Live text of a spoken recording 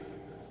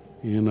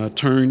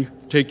And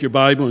take your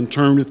Bible and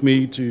turn with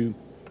me to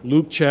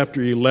Luke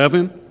chapter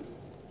 11,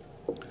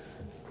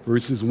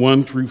 verses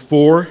 1 through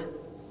 4.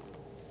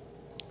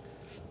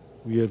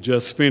 We have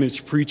just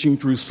finished preaching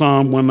through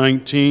Psalm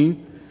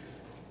 119,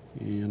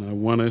 and I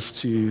want us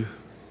to,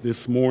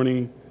 this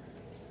morning,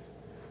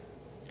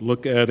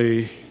 look at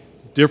a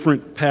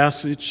different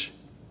passage.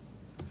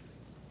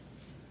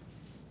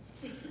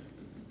 I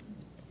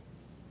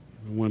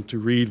want to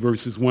read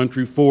verses 1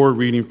 through 4,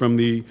 reading from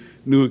the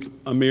New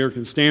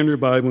American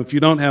Standard Bible. If you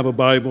don't have a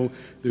Bible,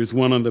 there's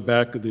one on the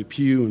back of the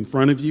pew in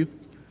front of you.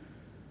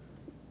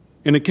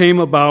 And it came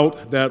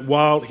about that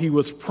while he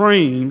was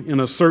praying in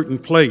a certain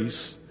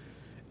place,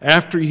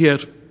 after he had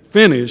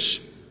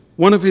finished,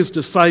 one of his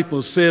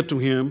disciples said to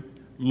him,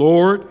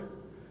 "Lord,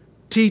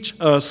 teach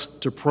us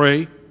to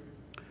pray,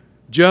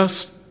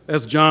 just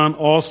as John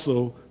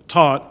also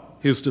taught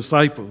his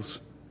disciples."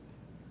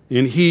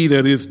 And he,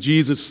 that is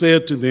Jesus,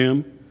 said to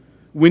them,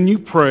 "When you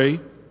pray,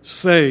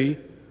 say,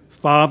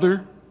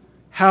 Father,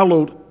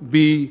 hallowed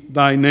be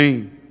thy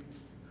name.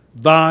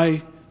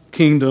 Thy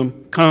kingdom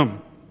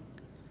come.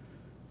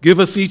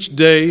 Give us each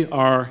day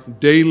our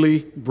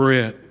daily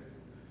bread.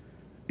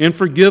 And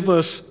forgive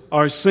us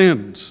our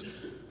sins,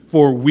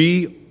 for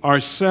we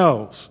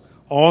ourselves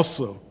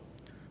also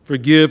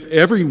forgive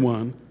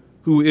everyone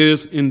who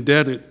is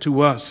indebted to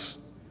us.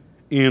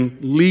 And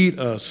lead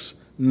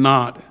us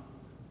not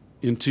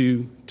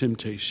into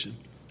temptation."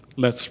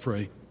 Let's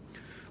pray.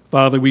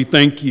 Father, we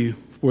thank you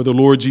for the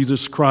Lord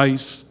Jesus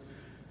Christ,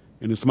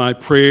 and it's my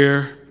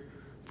prayer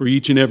for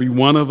each and every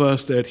one of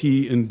us that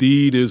he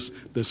indeed is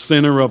the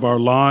center of our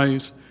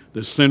lives,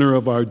 the center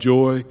of our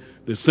joy,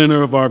 the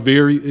center of our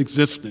very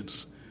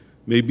existence.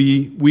 May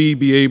we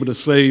be able to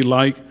say,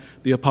 like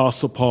the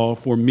Apostle Paul,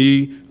 "For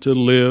me to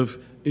live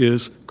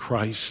is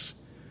Christ."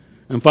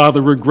 And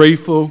Father, we're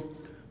grateful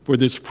for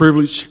this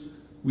privilege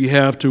we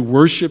have to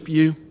worship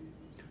you.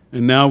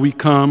 And now we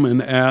come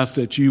and ask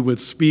that you would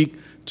speak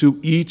to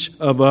each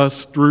of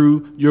us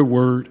through your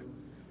word.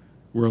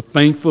 We're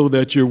thankful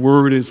that your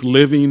word is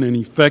living and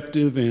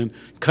effective and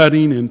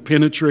cutting and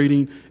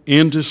penetrating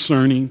and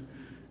discerning,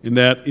 and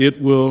that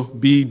it will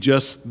be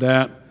just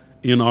that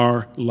in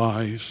our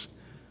lives.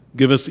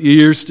 Give us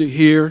ears to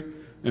hear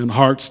and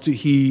hearts to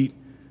heed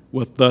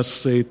what thus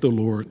saith the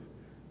Lord.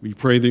 We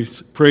pray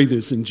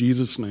this in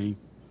Jesus' name.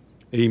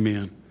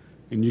 Amen.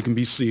 And you can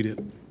be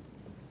seated.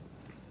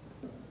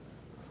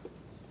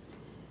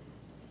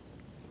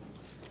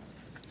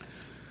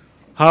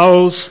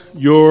 How's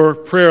your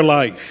prayer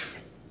life?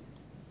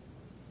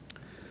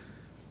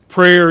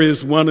 Prayer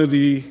is one of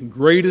the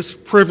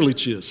greatest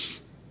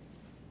privileges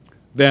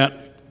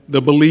that the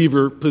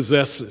believer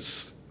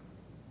possesses.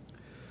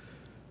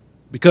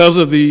 Because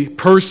of the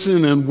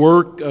person and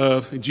work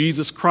of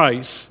Jesus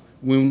Christ,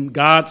 when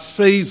God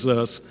saves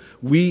us,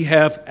 we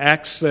have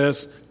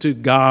access to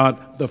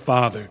God the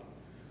Father.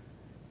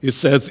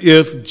 It's as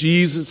if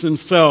Jesus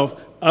himself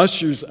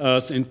ushers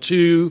us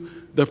into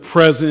the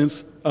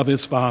presence of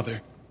his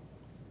Father.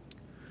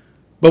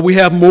 But we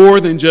have more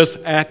than just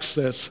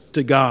access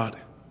to God.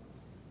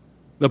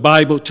 The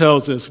Bible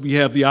tells us we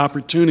have the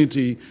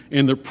opportunity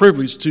and the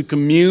privilege to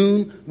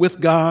commune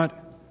with God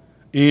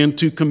and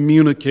to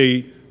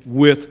communicate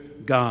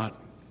with God.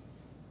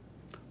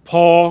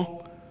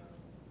 Paul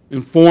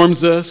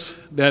informs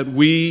us that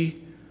we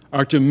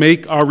are to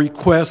make our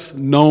requests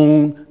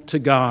known to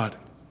God.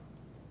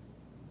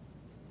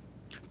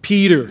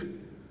 Peter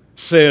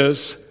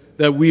says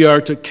that we are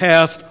to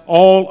cast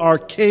all our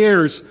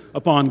cares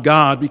upon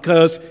God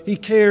because he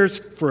cares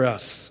for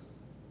us.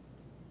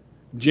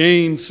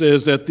 James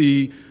says that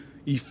the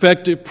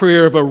effective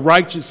prayer of a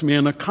righteous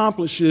man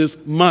accomplishes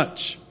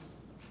much.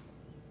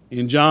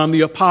 And John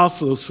the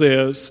Apostle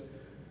says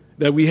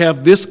that we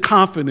have this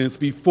confidence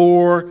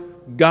before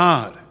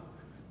God,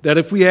 that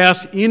if we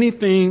ask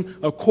anything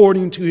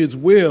according to his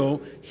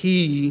will,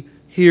 he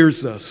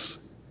hears us.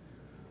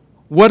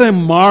 What a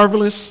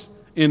marvelous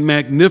and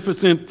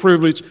magnificent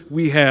privilege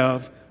we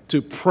have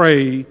to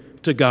pray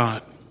to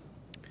God.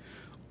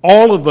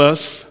 All of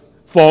us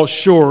fall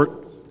short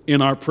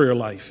in our prayer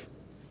life.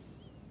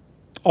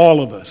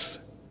 All of us.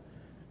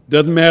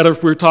 Doesn't matter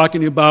if we're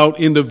talking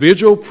about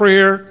individual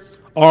prayer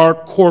or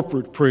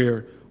corporate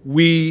prayer.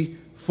 We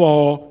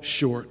fall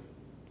short.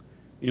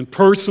 And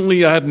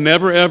personally, I've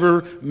never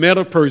ever met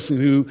a person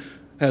who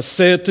has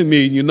said to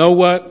me, "You know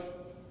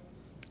what?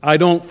 I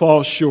don't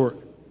fall short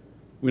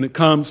when it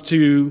comes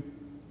to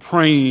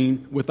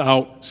praying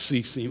without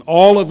ceasing."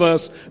 All of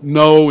us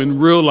know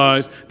and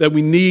realize that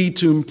we need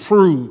to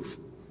improve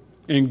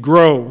and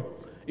grow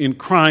in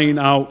crying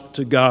out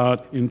to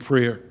God in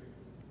prayer.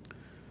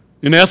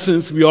 In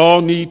essence, we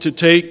all need to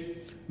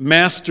take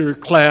master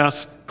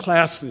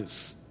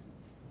classes.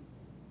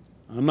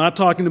 I'm not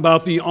talking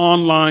about the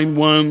online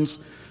ones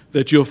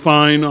that you'll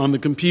find on the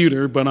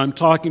computer, but I'm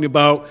talking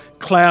about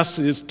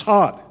classes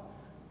taught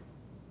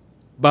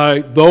by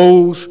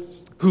those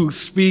who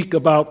speak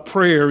about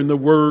prayer in the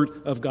Word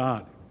of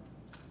God.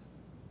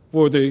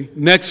 For the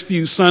next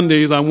few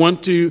Sundays, I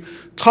want to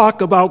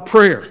talk about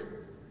prayer.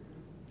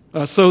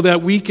 so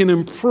that we can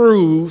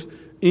improve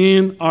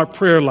in our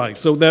prayer life,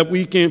 so that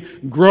we can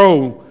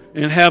grow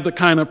and have the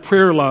kind of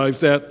prayer lives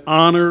that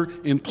honor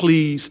and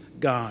please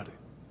God.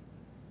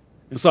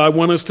 And so I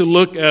want us to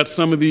look at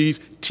some of these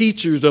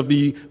teachers of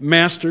the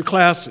master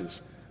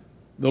classes: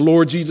 the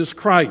Lord Jesus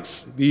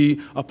Christ, the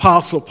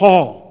Apostle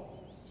Paul.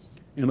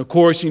 And of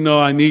course,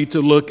 I need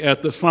to look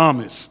at the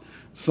psalmist,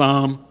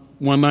 Psalm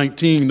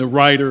 119, the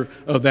writer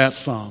of that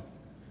psalm.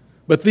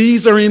 But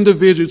these are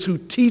individuals who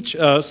teach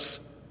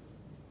us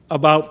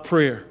about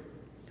prayer.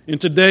 And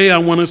today I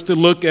want us to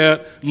look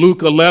at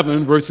Luke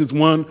 11, verses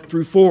 1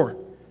 through 4.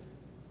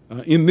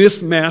 In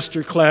this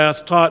master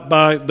class taught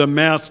by the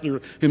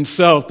Master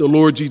himself, the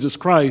Lord Jesus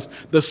Christ,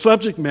 the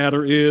subject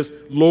matter is,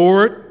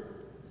 Lord,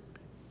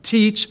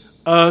 teach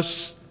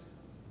us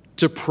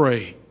to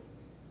pray.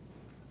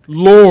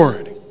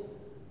 Lord,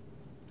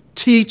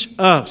 teach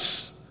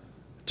us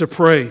to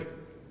pray.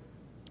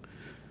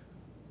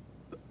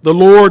 The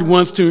Lord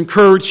wants to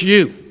encourage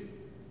you.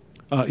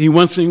 He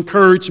wants to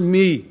encourage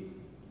me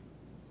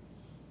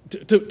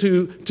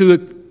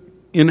to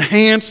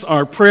enhance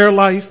our prayer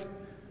life,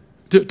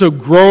 to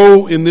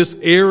grow in this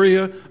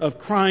area of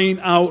crying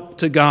out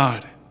to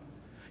God.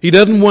 He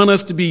doesn't want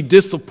us to be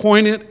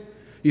disappointed.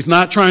 He's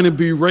not trying to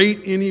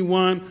berate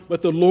anyone,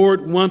 but the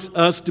Lord wants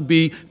us to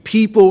be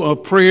people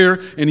of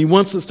prayer, and he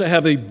wants us to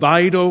have a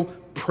vital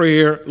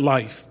prayer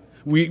life.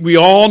 We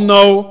all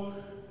know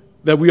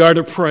that we are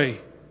to pray,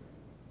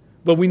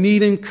 but we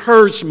need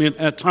encouragement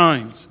at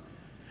times.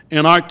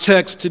 And our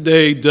text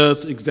today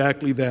does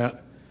exactly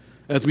that.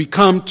 As we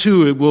come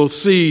to it, we'll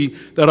see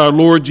that our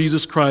Lord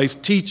Jesus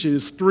Christ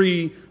teaches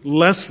 3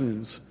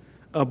 lessons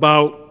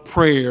about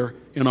prayer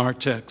in our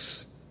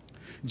text.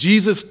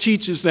 Jesus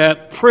teaches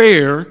that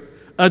prayer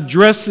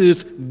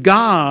addresses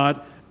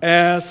God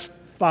as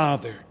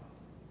Father.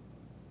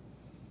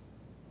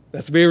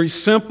 That's very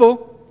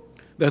simple.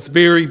 That's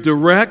very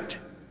direct.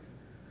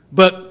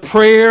 But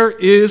prayer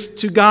is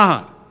to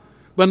God.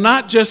 But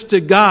not just to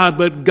God,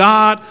 but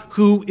God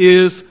who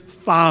is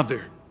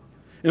Father.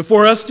 And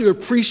for us to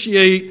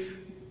appreciate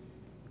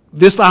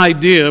this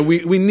idea,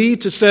 we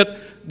need to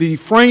set the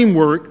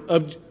framework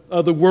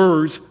of the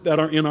words that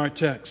are in our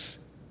text.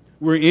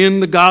 We're in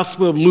the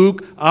Gospel of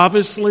Luke,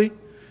 obviously.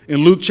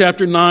 In Luke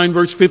chapter 9,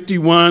 verse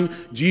 51,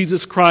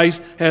 Jesus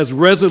Christ has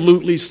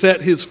resolutely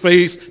set his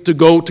face to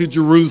go to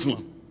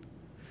Jerusalem.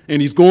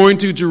 And he's going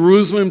to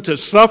Jerusalem to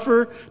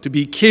suffer, to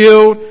be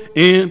killed,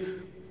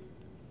 and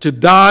to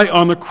die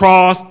on the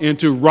cross, and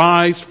to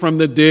rise from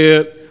the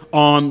dead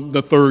on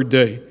the 3rd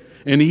day.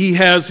 And he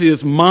has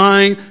his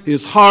mind,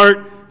 his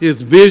heart, his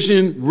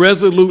vision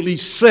resolutely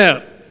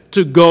set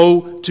to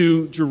go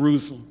to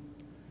Jerusalem.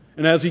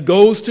 And as he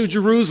goes to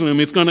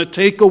Jerusalem, it's going to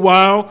take a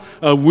while.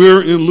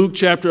 We're in Luke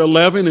chapter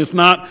 11. It's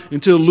not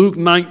until Luke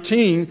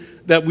 19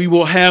 that we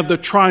will have the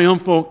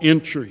triumphal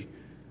entry,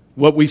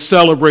 what we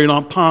celebrate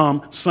on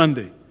Palm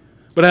Sunday.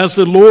 But as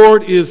the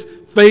Lord is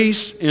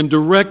faced and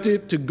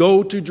directed to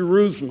go to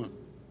Jerusalem,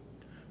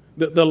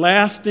 the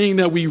last thing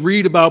that we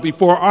read about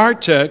before our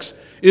text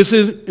is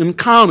his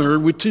encounter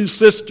with 2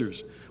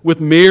 sisters,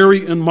 with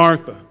Mary and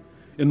Martha.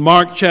 In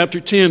Mark chapter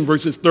 10,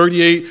 verses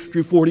 38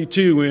 through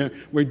 42,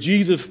 where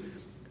Jesus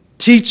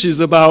teaches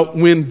about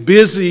when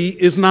busy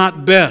is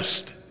not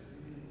best.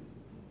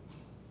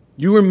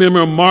 You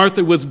remember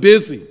Martha was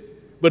busy,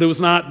 but it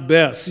was not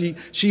best.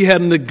 She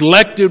had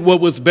neglected what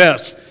was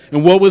best.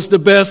 And what was the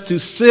best? To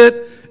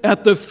sit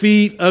at the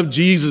feet of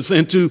Jesus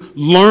and to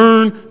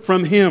learn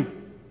from him.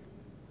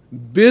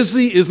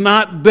 Busy is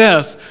not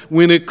best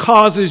when it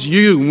causes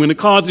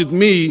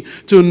me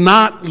to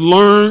not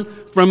learn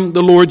from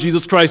the Lord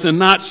Jesus Christ and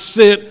not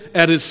sit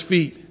at his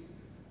feet.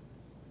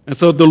 And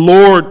so the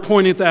Lord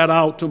pointed that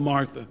out to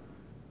Martha.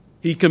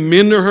 He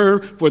commended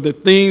her for the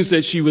things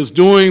that she was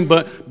doing,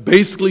 but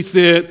basically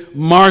said,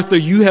 Martha,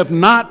 you have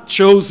not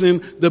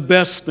chosen the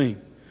best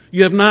thing.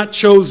 You have not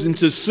chosen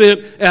to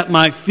sit at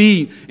my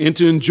feet and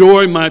to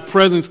enjoy my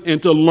presence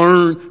and to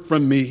learn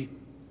from me.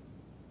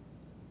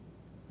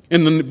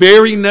 And the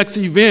very next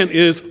event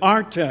is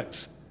our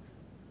text.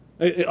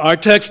 Our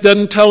text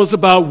doesn't tell us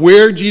about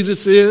where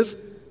Jesus is.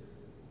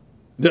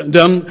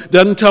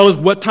 Doesn't tell us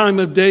what time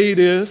of day it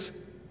is.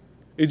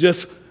 It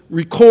just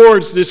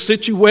records this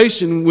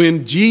situation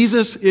when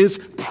Jesus is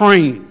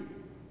praying.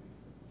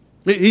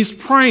 He's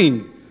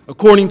praying,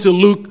 according to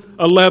Luke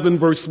 11,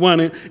 verse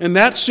 1. And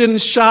that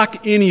shouldn't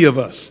shock any of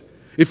us.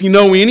 If you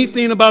know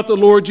anything about the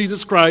Lord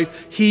Jesus Christ,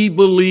 he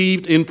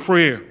believed in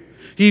prayer.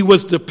 He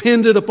was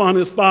dependent upon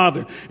his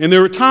Father. And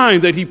there were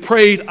times that he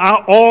prayed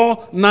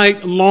all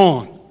night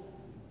long.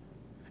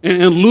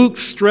 And Luke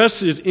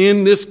stresses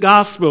in this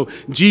gospel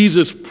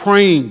Jesus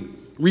praying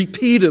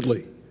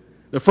repeatedly.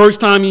 The first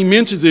time he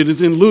mentions it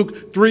is in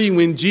Luke 3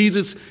 when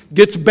Jesus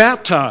gets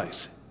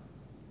baptized.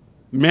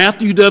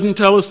 Matthew doesn't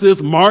tell us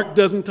this. Mark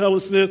doesn't tell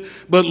us this.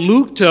 But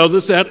Luke tells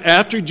us that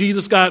after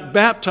Jesus got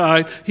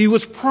baptized, he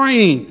was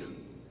praying.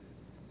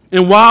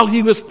 And while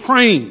he was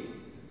praying,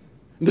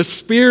 the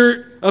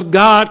Spirit of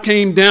God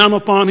came down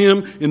upon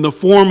him in the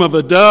form of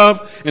a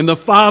dove, and the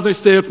Father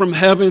said from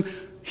heaven,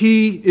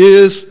 he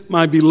is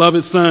my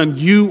beloved son.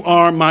 You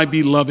are my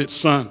beloved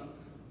son.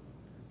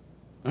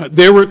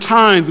 There were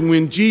times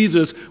when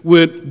Jesus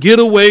would get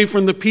away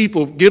from the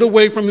people, get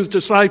away from his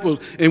disciples,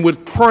 and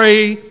would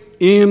pray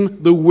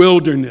in the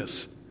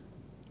wilderness.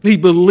 He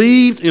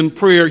believed in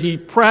prayer. He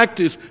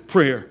practiced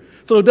prayer.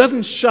 So it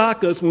doesn't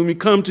shock us when we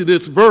come to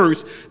this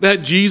verse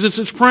that Jesus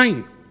is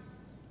praying.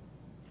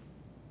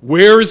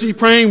 Where is he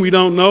praying? We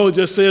don't know. It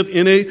just says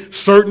in a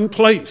certain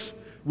place.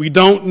 We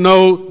don't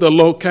know the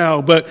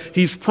locale, but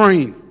he's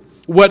praying.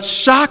 What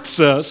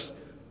shocks us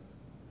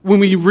when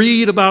we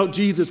read about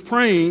Jesus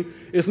praying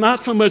is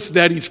not so much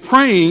that he's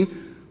praying,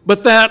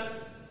 but that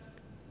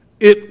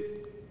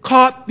it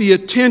caught the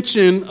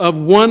attention of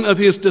one of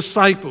his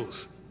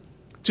disciples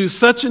to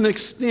such an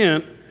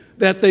extent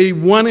that they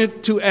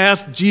wanted to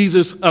ask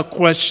Jesus a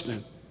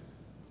question.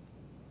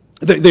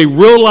 They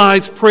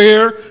realized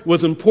prayer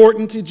was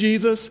important to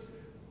Jesus.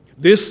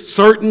 This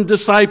certain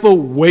disciple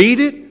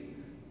waited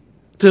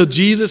till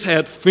Jesus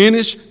had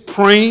finished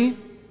praying,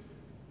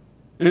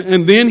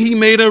 and then he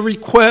made a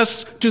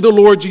request to the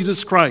Lord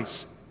Jesus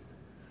Christ.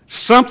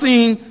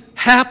 Something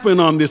happened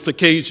on this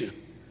occasion.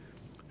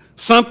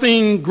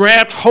 Something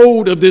grabbed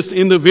hold of this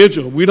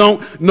individual. We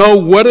don't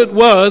know what it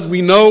was.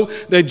 We know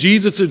that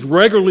Jesus is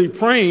regularly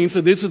praying,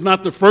 so this is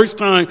not the first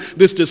time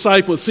this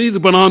disciple sees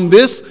it. But on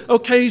this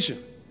occasion,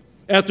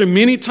 after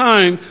many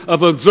times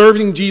of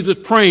observing Jesus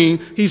praying,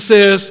 he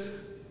says,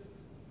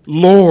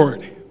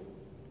 Lord,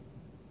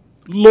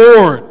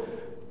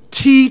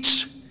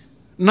 teach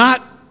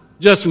not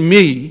just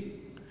me,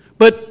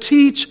 but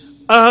teach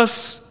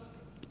us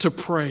to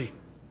pray.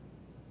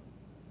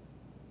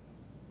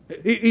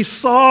 He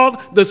saw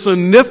the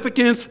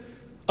significance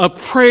of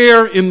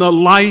prayer in the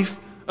life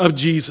of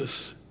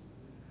Jesus.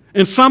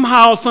 And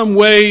somehow, some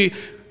way,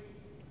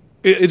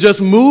 it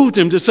just moved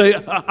him to say,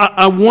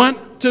 I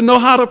want to know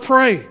how to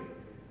pray.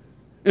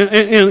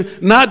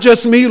 And not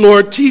just me,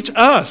 Lord, teach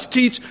us,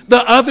 teach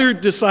the other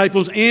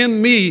disciples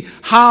and me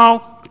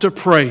how to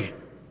pray.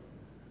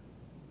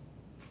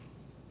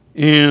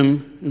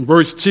 And in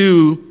verse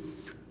 2,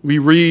 we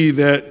read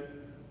that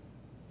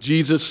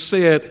Jesus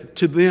said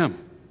to them,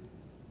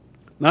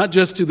 not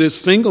just to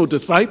this single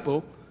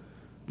disciple,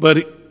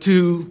 but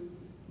to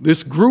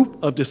this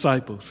group of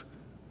disciples.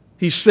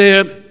 He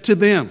said to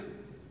them.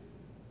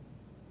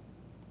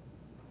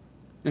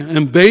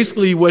 And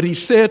basically what he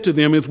said to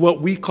them is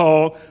what we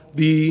call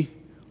the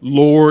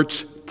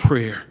Lord's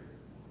Prayer.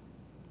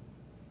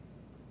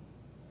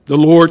 The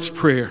Lord's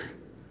Prayer.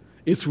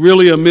 It's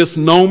really a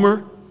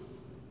misnomer.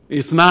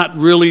 It's not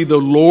really the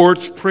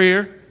Lord's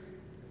Prayer.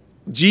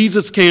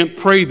 Jesus can't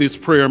pray this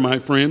prayer, my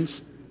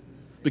friends.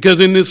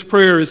 Because in this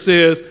prayer it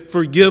says,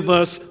 forgive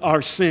us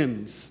our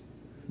sins.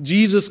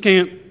 Jesus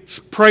can't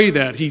pray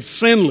that. He's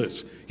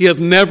sinless. He has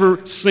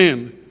never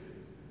sinned.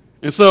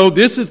 And so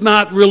this is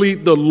not really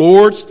the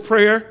Lord's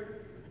Prayer.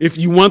 If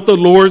you want the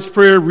Lord's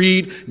Prayer,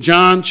 read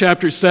John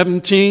chapter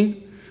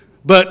 17.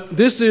 But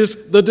this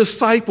is the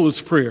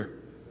disciples' prayer.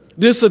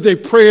 This is a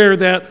prayer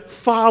that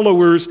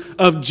followers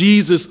of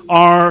Jesus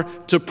are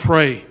to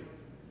pray.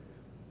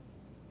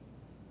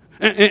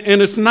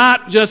 And it's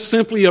not just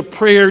simply a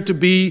prayer to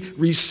be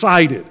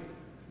recited.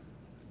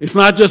 It's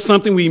not just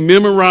something we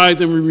memorize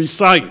and we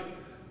recite.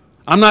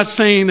 I'm not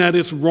saying that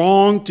it's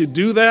wrong to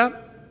do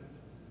that,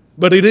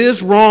 but it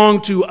is wrong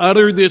to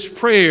utter this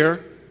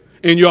prayer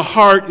and your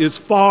heart is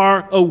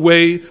far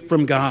away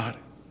from God.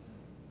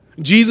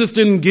 Jesus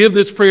didn't give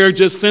this prayer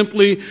just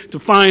simply to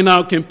find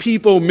out, can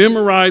people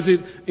memorize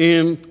it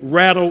and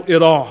rattle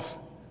it off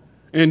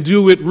and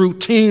do it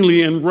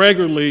routinely and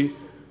regularly.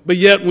 But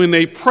yet when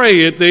they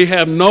pray it, they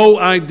have no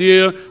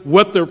idea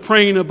what they're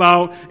praying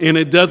about, and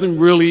it doesn't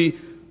really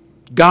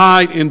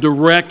guide and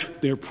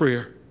direct their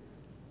prayer.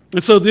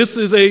 And so this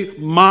is a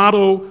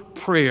model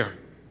prayer.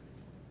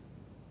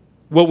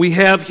 What we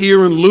have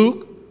here in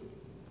Luke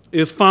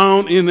is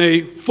found in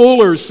a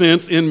fuller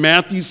sense in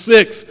Matthew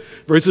 6,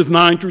 verses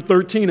 9 through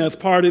 13, as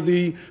part of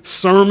the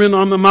Sermon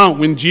on the Mount.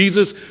 When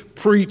Jesus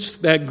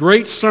preached that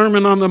great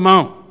Sermon on the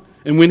Mount,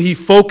 and when he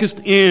focused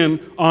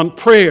in on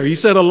prayer, he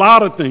said a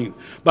lot of things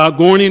about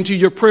going into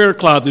your prayer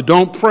closet.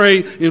 Don't pray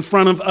in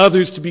front of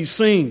others to be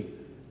seen.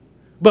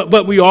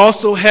 But we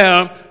also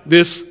have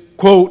this,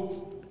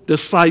 quote,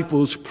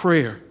 disciples'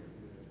 prayer.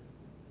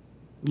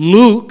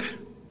 Luke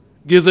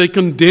gives a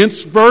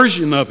condensed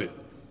version of it.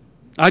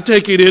 I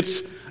take it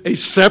it's a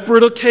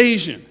separate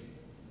occasion.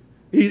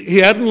 He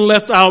hasn't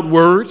left out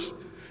words.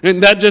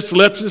 And that just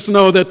lets us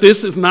know that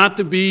this is not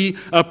to be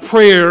a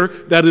prayer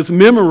that is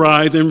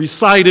memorized and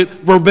recited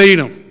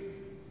verbatim.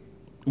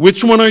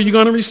 Which one are you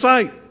going to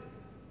recite?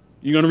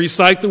 You're going to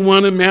recite the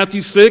one in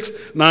Matthew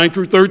 6, 9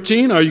 through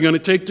 13, or are you going to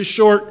take the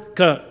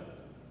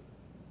shortcut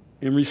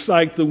and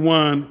recite the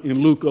one in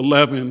Luke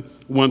 11,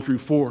 1 through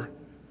 4?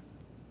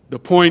 The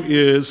point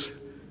is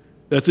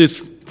that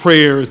this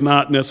prayer is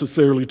not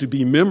necessarily to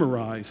be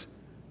memorized.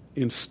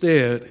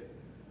 Instead,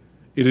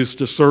 it is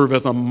to serve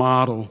as a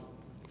model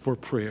for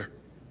prayer.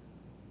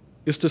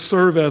 It's to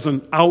serve as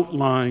an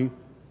outline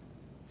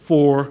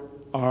for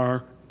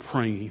our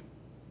praying.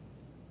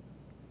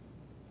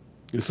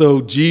 And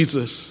so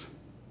Jesus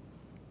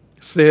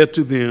said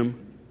to them,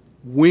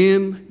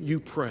 when you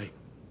pray,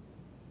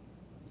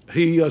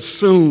 he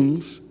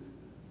assumes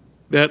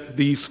that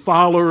these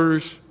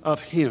followers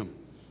of him,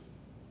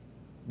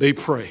 they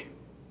pray.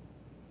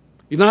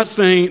 He's not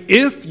saying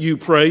if you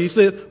pray. He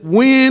said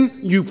when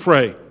you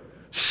pray,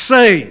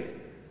 say.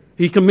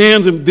 He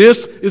commands them,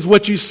 this is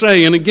what you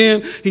say. And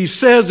again, he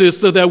says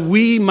this so that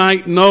we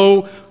might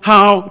know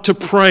how to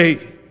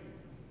pray.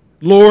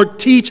 Lord,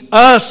 teach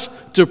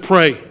us to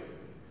pray.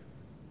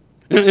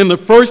 And the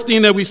first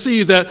thing that we see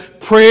is that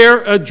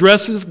prayer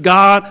addresses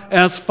God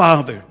as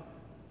Father.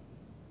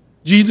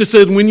 Jesus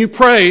says, when you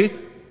pray,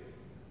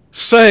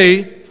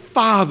 say,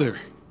 Father.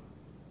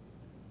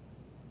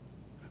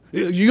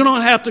 You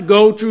don't have to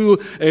go through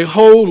a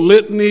whole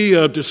litany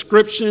of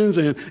descriptions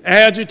and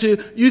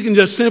adjectives. You can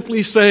just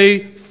simply say,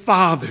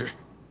 Father.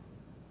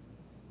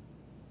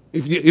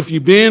 If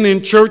you've been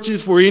in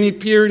churches for any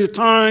period of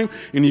time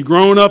and you've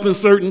grown up in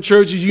certain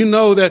churches, you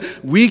know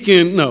that we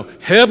can,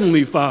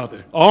 Heavenly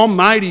Father,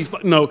 Almighty,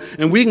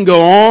 and we can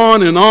go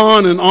on and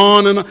on and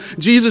on and on.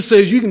 Jesus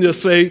says you can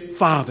just say,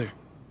 Father.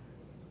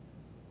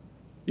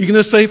 You can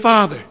just say,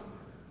 Father.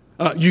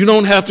 You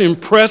don't have to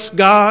impress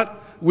God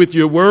with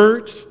your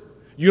words.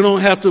 You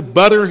don't have to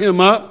butter him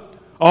up.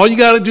 All you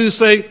got to do is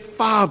say,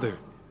 Father.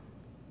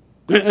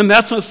 And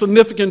that's a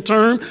significant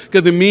term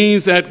because it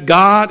means that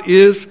God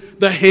is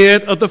the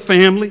head of the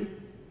family.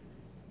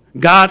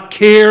 God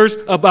cares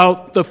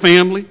about the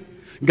family.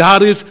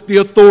 God is the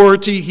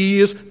authority. He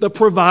is the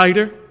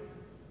provider.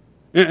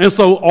 And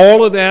so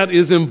all of that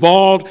is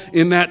involved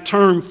in that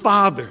term,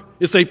 Father.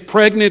 It's a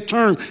pregnant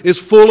term. It's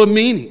full of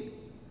meaning.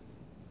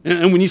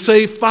 And when you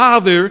say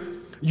Father,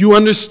 you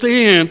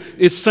understand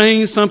it's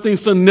saying something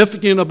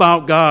significant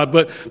about God.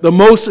 But the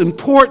most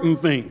important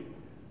thing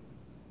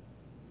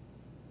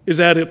is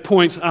that it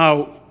points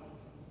out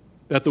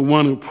that the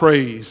one who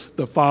prays,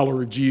 the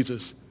follower of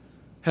Jesus,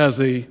 has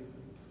a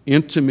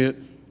intimate,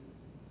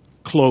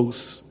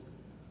 close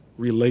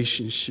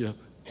relationship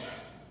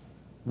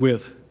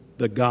with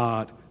the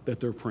God that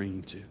they're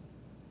praying to.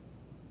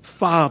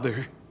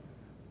 Father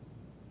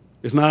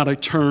is not a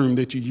term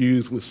that you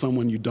use with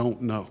someone you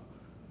don't know.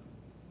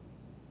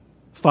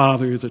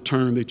 Father is a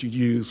term that you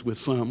use with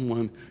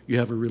someone you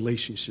have a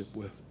relationship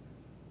with,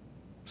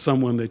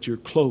 someone that you're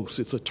close.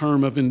 It's a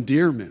term of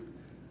endearment.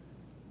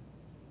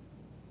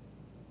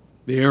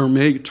 The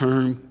Aramaic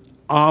term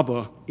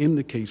Abba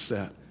indicates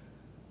that.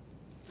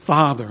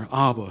 Father,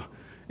 Abba.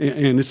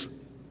 And it's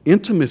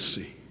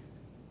intimacy.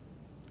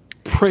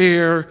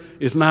 Prayer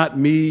is not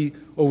me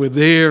over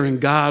there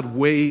and God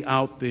way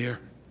out there.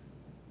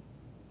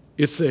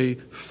 It's a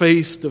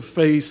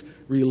face-to-face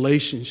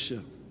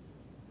relationship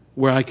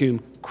where I can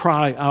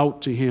cry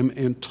out to him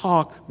and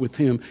talk with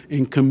him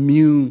and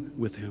commune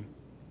with him.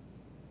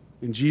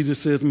 And Jesus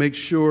says, make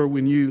sure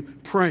when you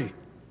pray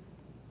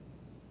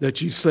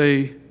that you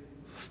say,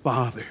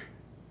 Father.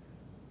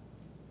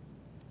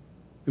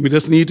 And we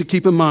just need to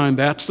keep in mind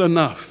that's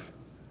enough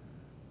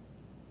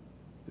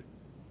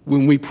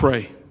when we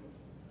pray.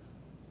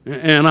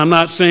 And I'm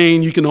not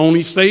saying you can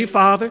only say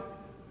Father.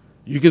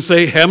 You can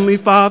say Heavenly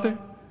Father.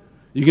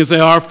 You can say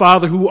Our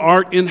Father who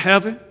art in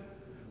heaven.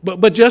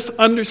 But just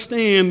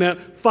understand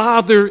that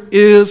Father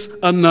is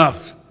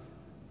enough.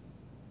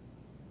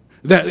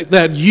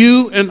 That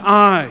you and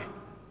I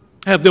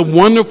have the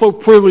wonderful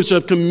privilege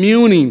of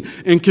communing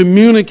and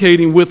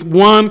communicating with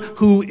one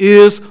who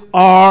is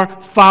our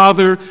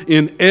Father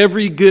in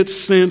every good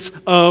sense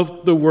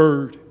of the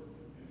word.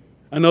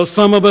 I know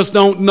some of us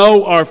don't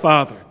know our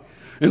Father,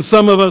 and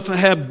some of us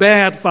have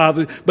bad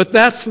fathers, but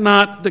that's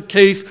not the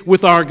case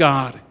with our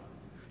God.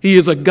 He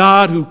is a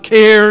God who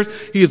cares.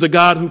 He is a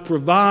God who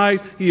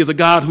provides. He is a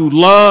God who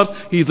loves.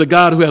 He's a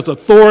God who has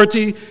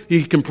authority.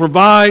 He can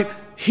provide.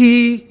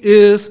 He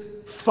is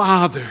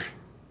Father.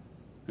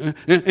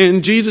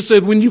 And Jesus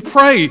said, when you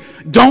pray,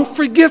 don't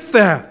forget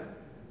that.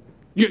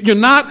 You're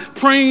not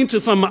praying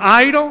to some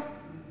idol.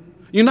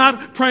 You're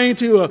not praying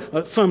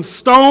to some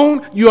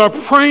stone. You are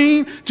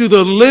praying to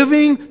the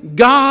living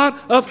God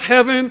of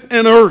heaven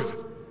and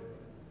earth.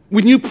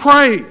 When you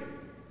pray,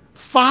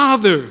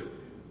 Father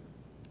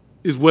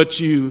is what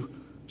you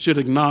should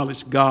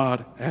acknowledge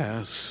God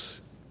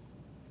as.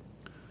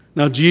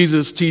 Now,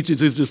 Jesus teaches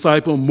his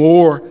disciple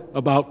more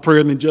about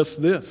prayer than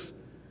just this.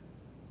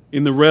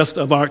 In the rest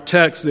of our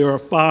text, there are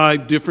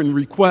 5 different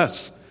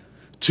requests.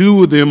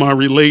 2 of them are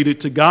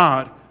related to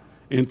God,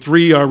 and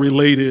 3 are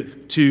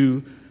related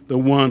to the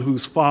one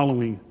who's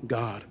following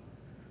God.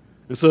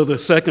 And so the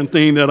second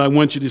thing that I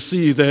want you to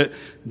see is that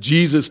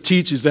Jesus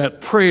teaches that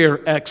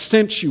prayer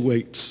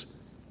accentuates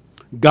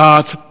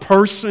God's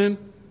person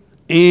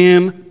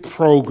and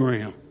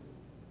program.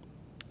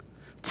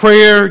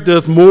 Prayer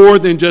does more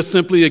than just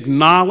simply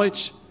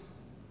acknowledge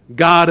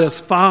God as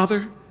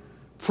Father.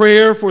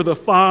 Prayer for the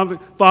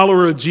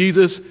follower of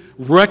Jesus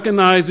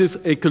recognizes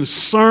a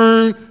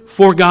concern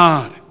for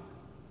God.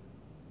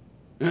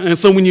 And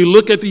so when you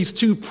look at these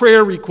 2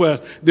 prayer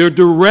requests, they're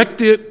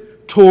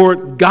directed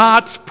toward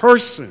God's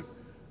person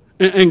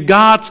and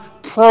God's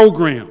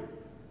program.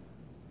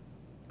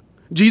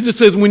 Jesus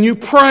says, when you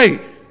pray,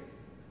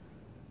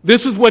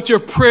 this is what your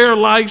prayer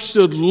life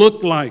should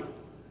look like.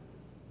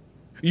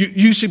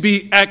 You should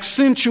be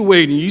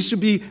accentuating. You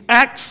should be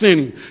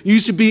accenting. You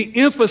should be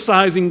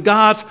emphasizing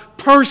God's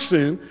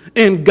person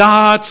and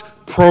God's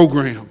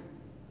program.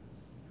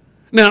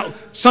 Now,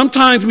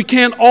 sometimes we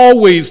can't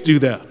always do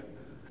that.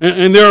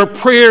 And there are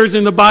prayers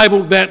in the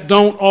Bible that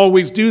don't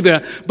always do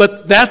that.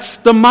 But that's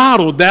the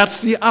model.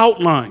 That's the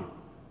outline.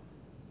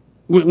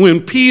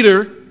 When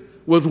Peter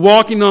was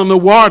walking on the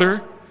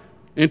water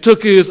and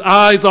took his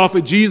eyes off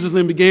of Jesus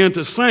and began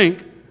to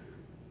sink,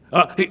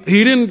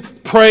 he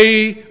didn't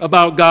pray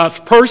about God's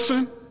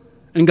person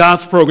and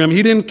God's program.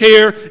 He didn't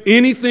care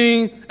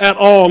anything at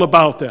all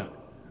about that.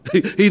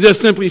 He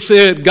just simply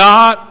said,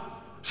 God,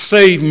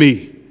 save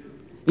me.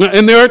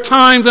 And there are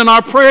times in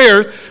our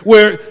prayers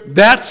where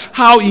that's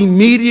how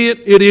immediate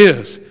it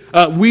is.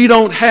 We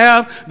don't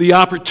have the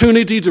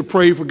opportunity to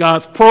pray for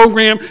God's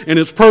program and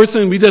His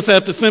person. We just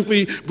have to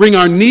simply bring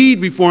our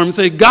need before Him and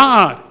say,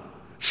 God,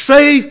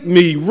 save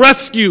me,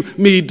 rescue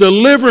me,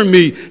 deliver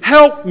me,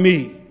 help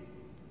me.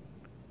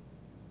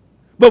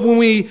 But when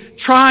we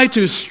try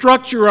to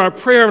structure our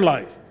prayer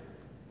life,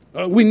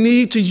 we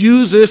need to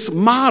use this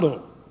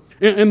model.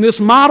 And this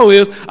model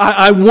is,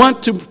 I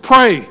want to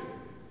pray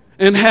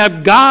and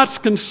have God's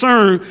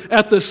concern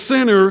at the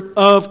center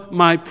of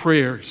my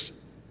prayers.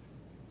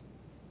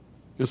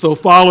 And so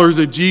followers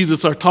of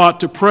Jesus are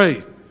taught to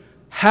pray,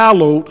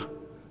 hallowed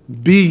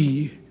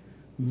be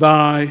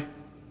thy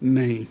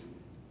name.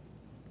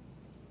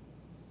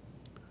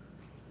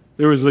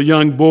 There was a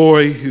young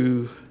boy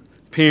whose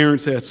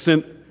parents had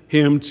sent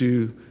him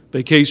to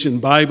Vacation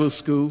Bible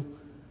School.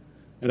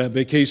 And at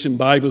Vacation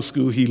Bible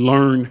School, he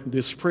learned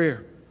this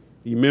prayer.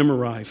 He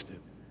memorized it.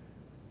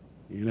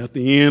 And at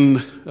the end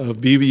of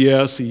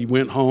VBS, he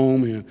went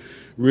home and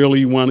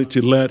really wanted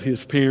to let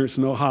his parents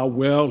know how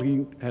well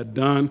he had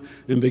done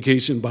in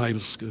Vacation Bible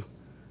School.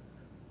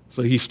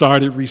 So he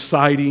started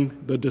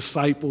reciting the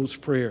disciples'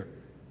 prayer,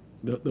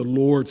 the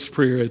Lord's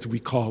Prayer as we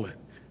call it.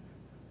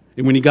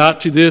 And when he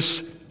got to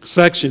this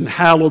section,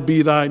 hallowed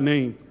be thy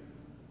name,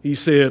 he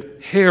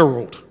said,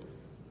 herald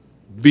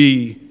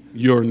be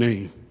your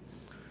name.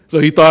 So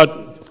he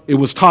thought it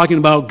was talking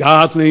about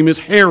God's name is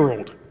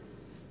Harold.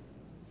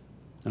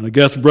 And I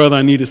guess, brother,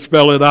 I need to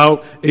spell it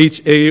out,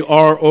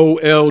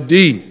 Harold.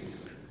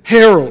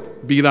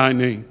 Harold be thy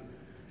name.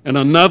 And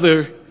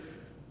another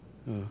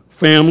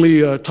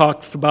family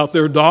talks about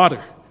their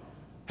daughter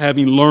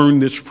having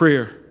learned this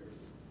prayer.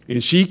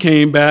 And she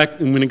came back,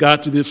 and when it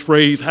got to this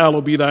phrase,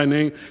 hallowed be thy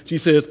name, she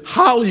says,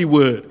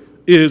 Hollywood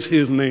is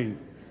his name.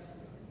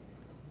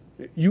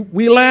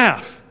 We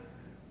laugh.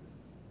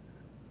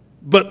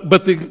 But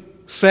the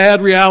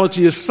sad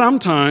reality is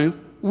sometimes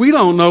we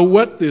don't know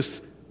what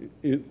this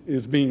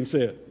is being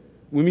said.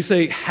 When we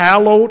say,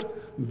 hallowed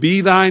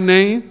be thy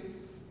name,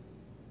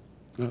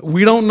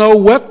 we don't know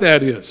what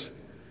that is.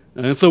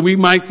 And so we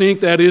might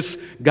think that it's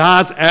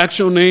God's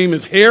actual name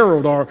is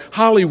Harold or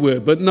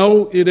Hollywood, but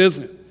no, it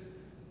isn't.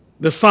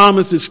 The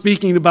psalmist is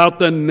speaking about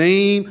the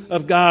name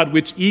of God,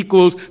 which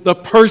equals the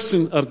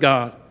person of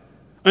God.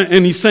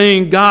 And he's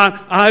saying, God,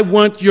 I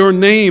want your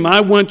name,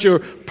 I want your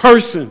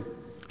person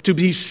to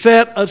be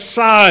set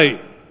aside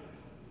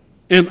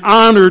and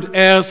honored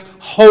as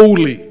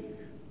holy.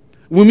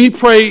 When we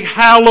pray,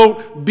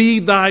 hallowed be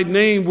thy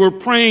name, we're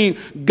praying,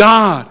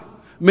 God,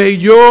 may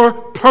your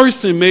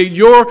person, may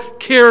your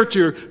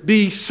character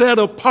be set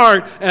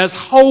apart as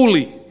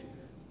holy,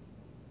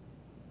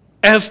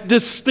 as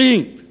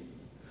distinct.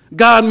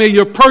 God, may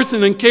your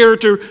person and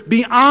character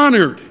be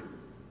honored.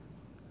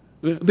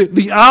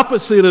 The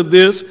opposite of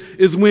this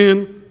is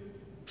when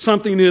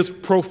something is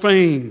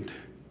profaned,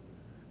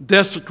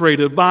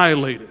 desecrated,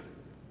 violated.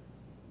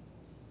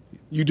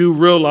 You do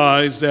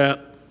realize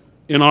that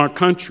in our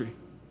country,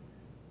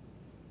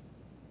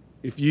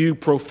 if you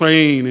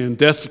profane and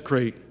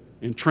desecrate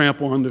and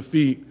trample under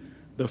feet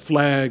the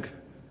flag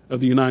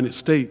of the United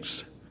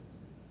States,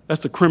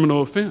 that's a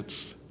criminal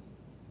offense.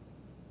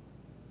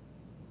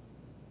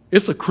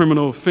 It's a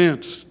criminal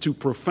offense to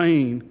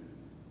profane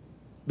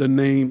the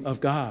name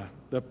of God,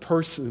 the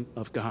person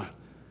of God,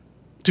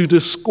 to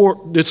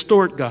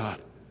distort God,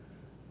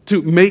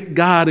 to make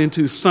God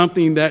into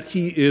something that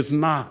he is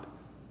not.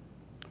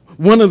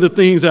 One of the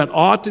things that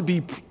ought to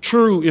be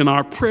true in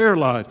our prayer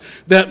life,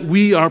 that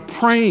we are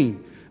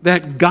praying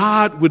that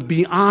God would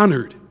be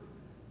honored,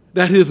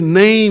 that his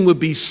name would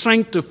be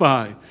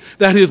sanctified,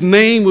 that his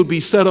name would be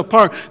set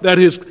apart, that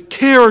his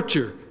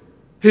character,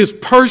 his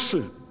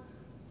person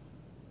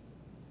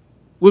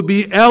would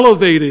be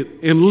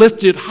elevated and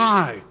lifted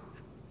high.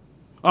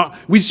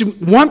 We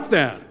should want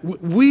that.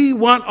 We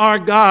want our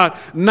God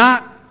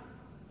not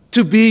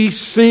to be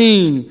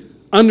seen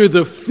under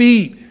the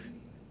feet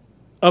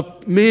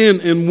of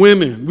men and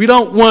women. We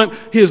don't want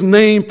his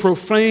name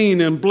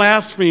profaned and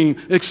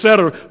blasphemed,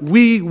 etc.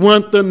 We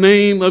want the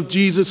name of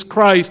Jesus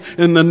Christ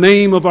and the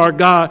name of our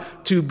God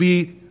to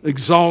be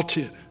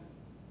exalted,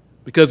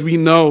 because we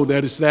know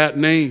that it's that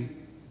name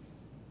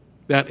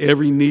that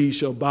every knee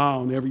shall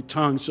bow and every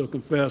tongue shall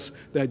confess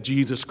that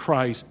Jesus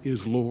Christ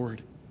is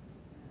Lord.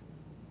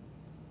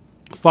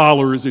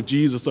 Followers of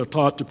Jesus are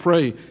taught to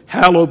pray,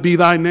 hallowed be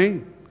thy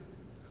name.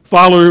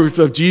 Followers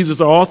of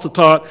Jesus are also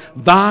taught,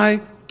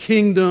 thy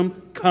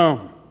kingdom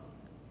come.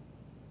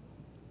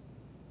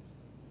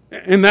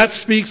 And that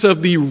speaks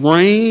of the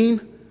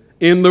reign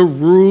and the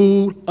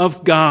rule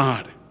of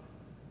God.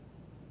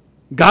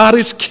 God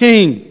is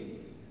king.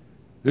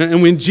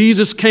 And when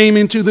Jesus came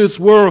into this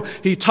world,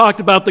 he talked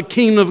about the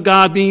kingdom of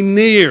God being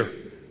near.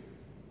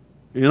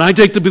 And I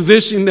take the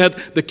position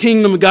that the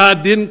kingdom of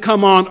God didn't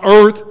come on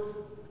earth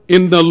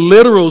in the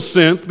literal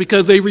sense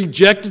because they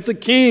rejected the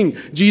king,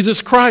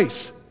 Jesus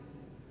Christ.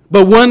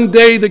 But one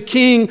day the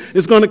king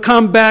is going to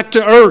come back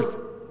to earth.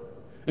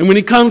 And when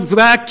he comes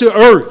back to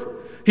earth,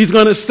 he's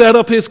going to set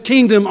up his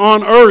kingdom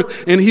on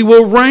earth, and he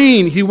will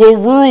reign, he will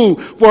rule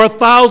for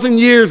 1,000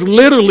 years,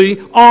 literally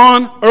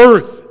on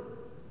earth.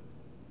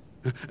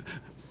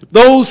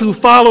 Those who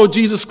follow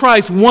Jesus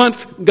Christ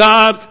want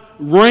God's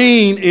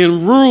reign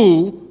and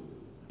rule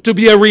to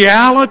be a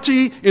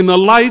reality in the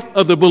life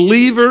of the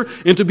believer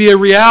and to be a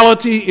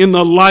reality in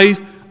the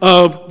life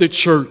of the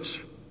church.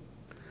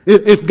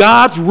 If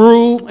God's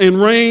rule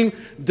and reign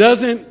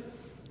doesn't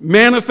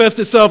manifest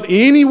itself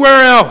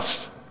anywhere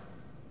else,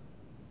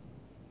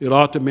 it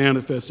ought to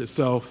manifest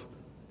itself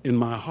in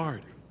my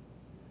heart.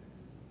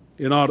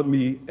 It ought to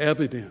be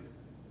evident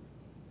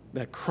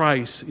that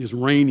Christ is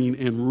reigning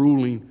and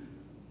ruling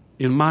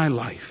in my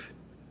life,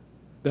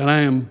 that I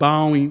am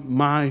bowing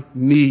my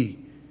knee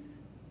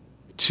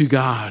to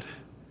God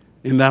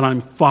and that I'm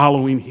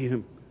following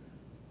him.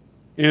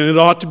 And it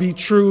ought to be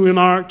true in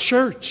our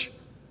church.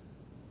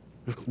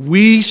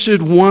 We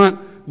should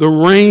want the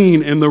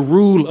reign and the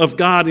rule of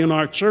God in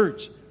our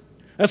church.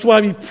 That's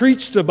why we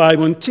preach the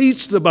Bible and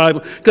teach the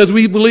Bible, because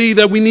we believe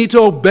that we need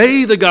to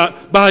obey the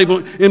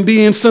Bible and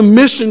be in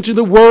submission to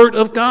the Word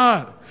of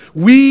God.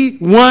 We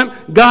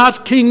want God's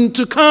kingdom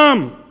to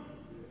come.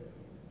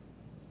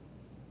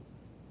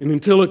 And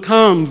until it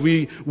comes,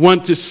 we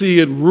want to see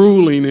it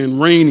ruling and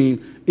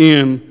reigning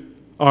in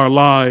our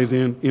lives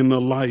and in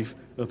the life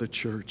of the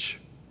church.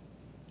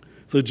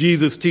 So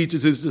Jesus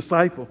teaches his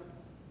disciple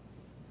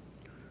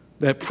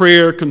that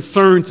prayer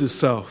concerns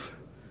itself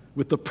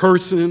with the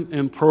person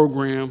and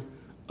program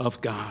of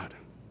God.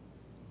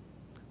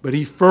 But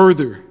he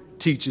further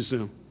teaches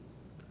them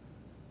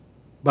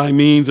by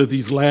means of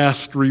these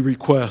last three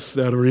requests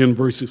that are in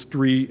verses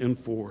 3 and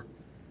 4,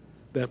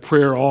 that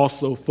prayer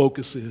also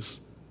focuses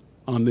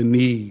on the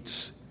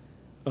needs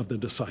of the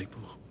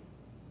disciple.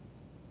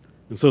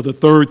 And so the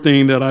third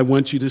thing that I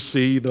want you to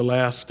see, the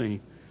last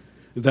thing,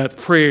 is that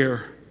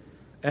prayer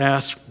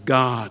asks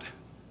God,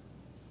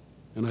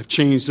 and I've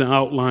changed the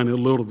outline a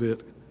little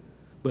bit,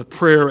 but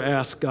prayer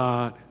asks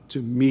God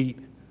to meet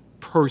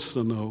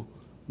personal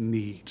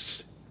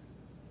needs.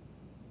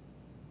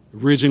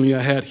 Originally,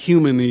 I had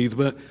human needs,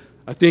 but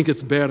I think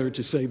it's better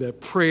to say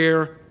that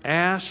prayer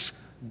asks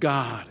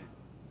God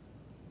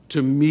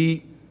to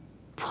meet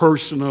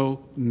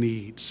personal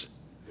needs.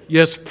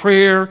 Yes,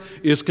 prayer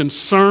is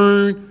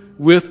concerned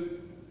with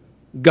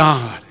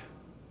God.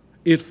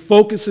 It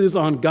focuses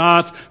on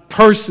God's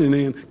person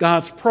and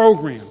God's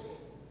program.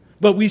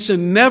 But we should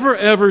never,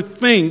 ever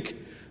think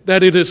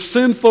that it is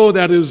sinful,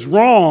 that it is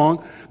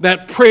wrong,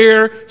 that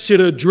prayer should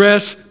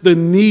address the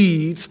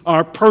needs,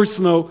 our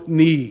personal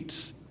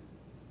needs.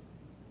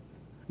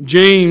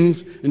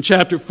 James, in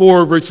chapter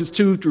 4, verses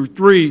 2 through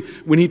 3,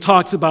 when he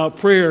talks about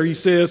prayer, he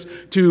says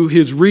to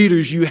his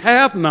readers, you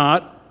have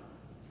not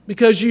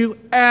because you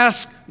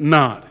ask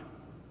not.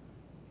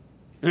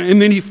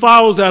 And then he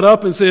follows that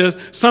up and says,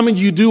 some of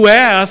you do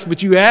ask,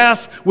 but you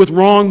ask with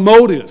wrong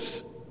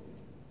motives.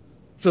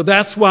 So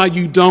that's why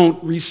you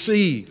don't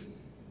receive.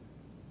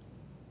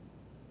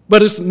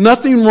 But it's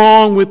nothing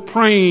wrong with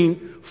praying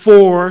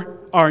for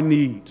our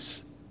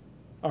needs,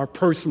 our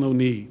personal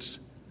needs.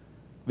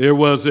 There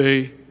was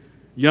a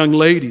young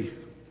lady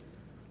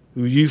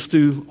who used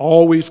to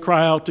always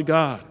cry out to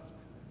God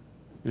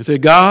and say,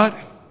 God,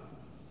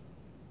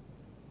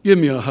 give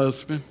me a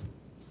husband.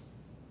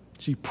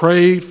 She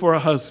prayed for a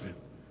husband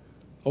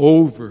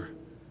over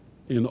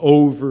and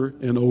over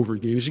and over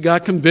again. She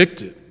got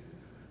convicted.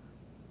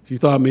 She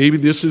thought maybe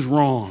this is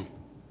wrong.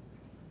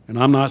 And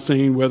I'm not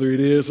saying whether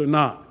it is or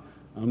not.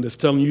 I'm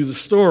just telling you the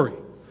story.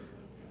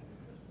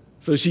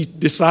 So she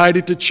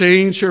decided to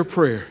change her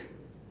prayer.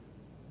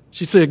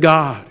 She said,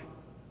 God,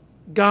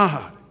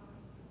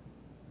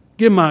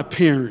 give my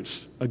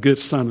parents a good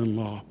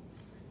son-in-law.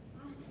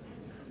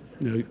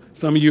 You know,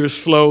 some of you are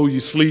slow, you're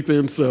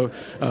sleeping, so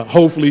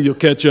hopefully you'll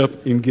catch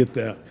up and get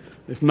that.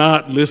 If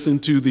not, listen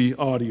to the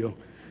audio.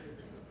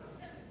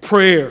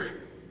 Prayer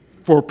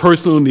for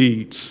personal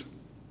needs.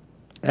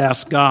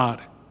 Ask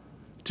God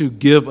to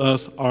give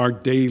us our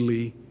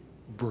daily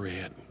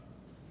bread.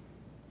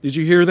 Did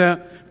you hear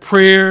that?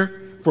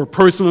 Prayer for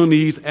personal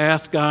needs.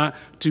 Ask God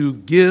to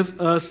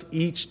give us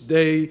each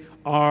day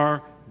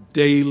our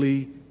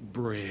daily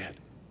bread.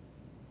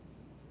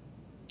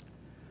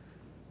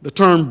 The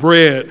term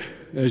bread,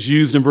 as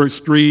used in verse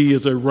 3,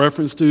 is a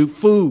reference to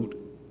food.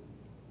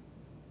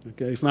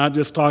 Okay, it's not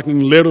just talking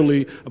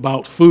literally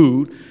about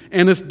food,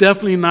 and it's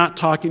definitely not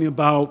talking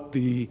about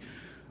the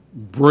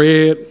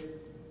bread,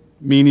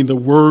 meaning the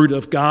Word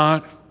of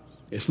God.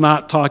 It's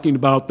not talking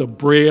about the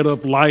bread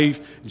of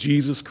life,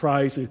 Jesus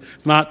Christ.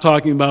 It's not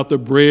talking about the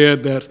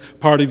bread that's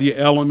part of the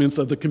elements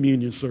of the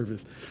communion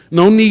service.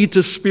 No need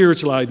to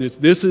spiritualize this.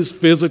 This is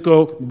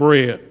physical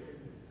bread,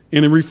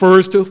 and it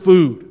refers to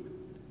food.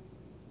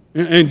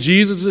 And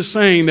Jesus is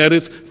saying that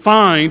it's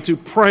fine to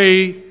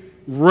pray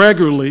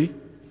regularly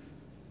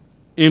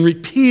and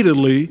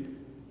repeatedly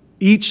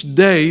each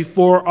day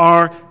for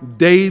our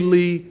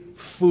daily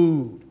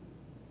food,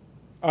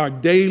 our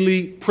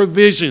daily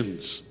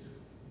provisions.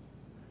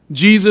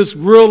 Jesus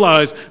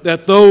realized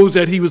that those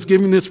that he was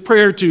giving this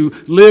prayer to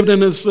lived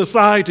in a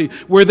society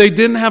where they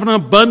didn't have an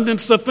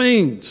abundance of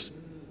things.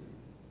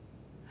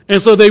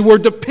 And so they were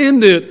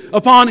dependent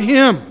upon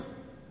him.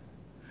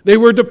 They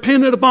were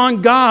dependent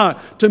upon God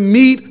to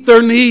meet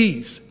their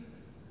needs.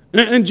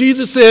 And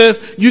Jesus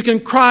says you can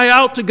cry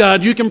out to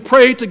God, you can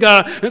pray to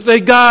God and say,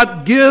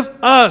 God,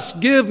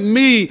 give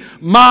me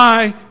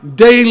my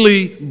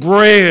daily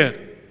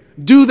bread.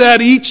 Do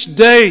that each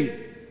day.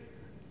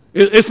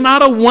 It's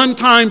not a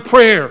one-time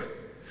prayer.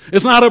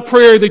 It's not a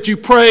prayer that you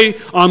pray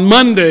on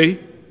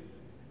Monday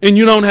and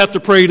you don't have to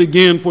pray it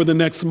again for the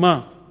next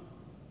month.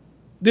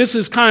 This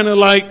is kind of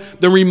like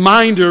the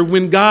reminder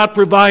when God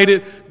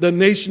provided the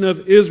nation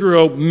of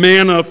Israel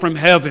manna from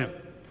heaven.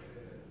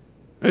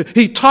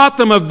 He taught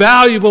them a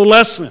valuable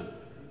lesson.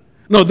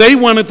 No, they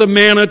wanted the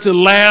manna to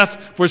last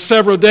for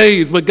several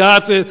days, but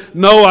God said,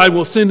 no, I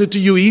will send it to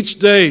you each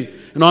day.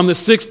 And on the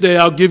sixth day,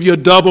 I'll give you a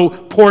double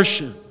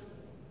portion.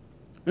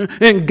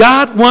 And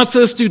God wants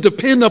us to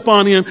depend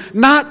upon him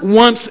not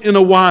once in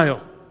a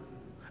while,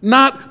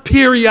 not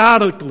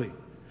periodically.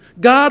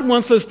 God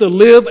wants us to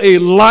live a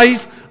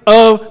life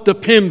of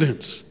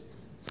dependence.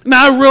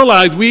 Now, I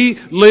realize we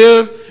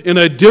live in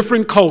a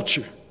different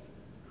culture.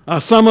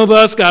 Some of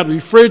us got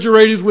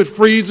refrigerators with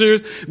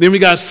freezers. Then we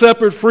got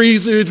separate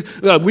freezers.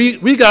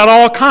 We got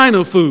all kind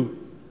of food.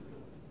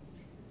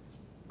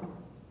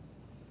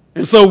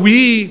 And so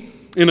we,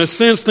 in a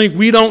sense, think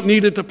we don't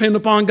need to depend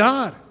upon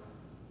God.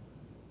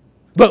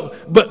 But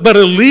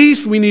at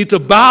least we need to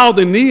bow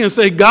the knee and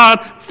say, God,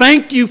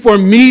 thank you for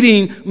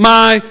meeting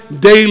my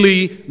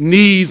daily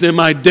needs and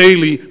my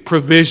daily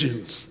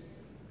provisions.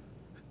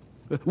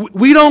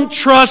 We don't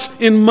trust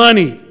in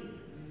money.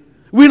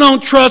 We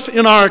don't trust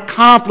in our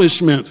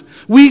accomplishments.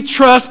 We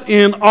trust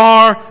in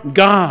our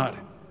God.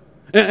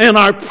 And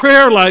our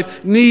prayer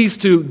life needs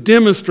to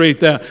demonstrate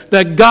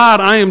that God,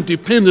 I am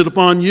dependent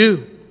upon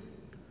you.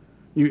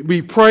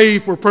 We pray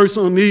for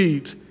personal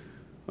needs.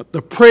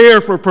 The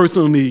prayer for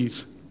personal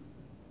needs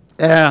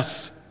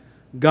asks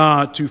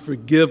God to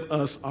forgive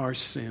us our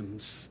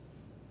sins.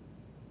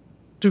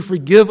 To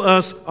forgive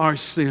us our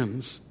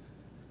sins.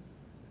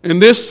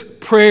 And this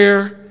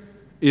prayer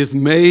is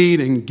made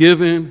and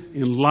given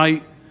in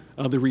light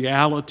of the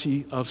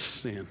reality of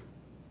sin.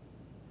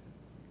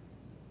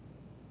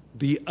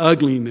 The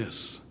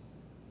ugliness,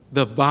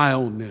 the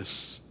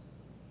vileness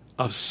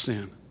of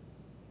sin.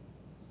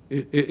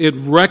 It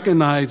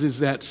recognizes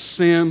that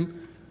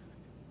sin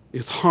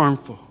is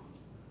harmful.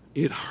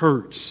 It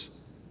hurts.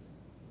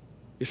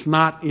 It's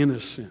not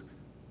innocent.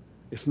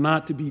 It's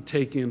not to be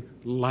taken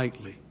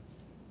lightly.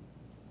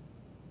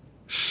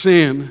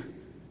 Sin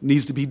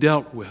needs to be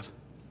dealt with.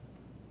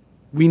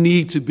 We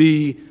need to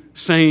be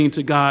saying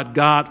to God,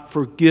 God,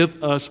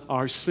 forgive us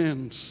our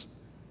sins.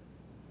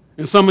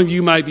 And some of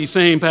you might be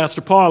saying,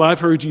 Pastor Paul,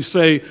 I've heard you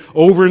say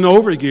over and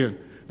over again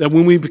that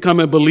when we become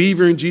a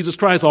believer in Jesus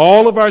Christ,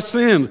 all of our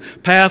sins,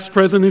 past,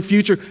 present, and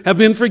future, have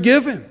been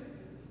forgiven.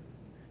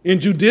 And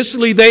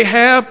judicially, they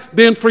have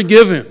been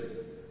forgiven.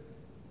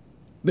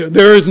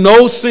 There is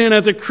no sin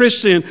as a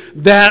Christian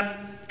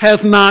that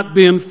has not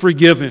been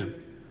forgiven.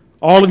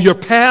 All of your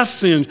past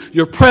sins,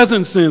 your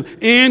present sins,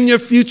 and your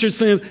future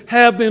sins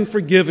have been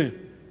forgiven.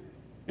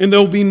 And there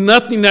will be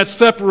nothing that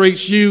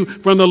separates you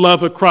from the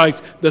love of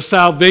Christ, the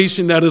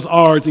salvation that is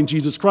ours in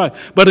Jesus Christ.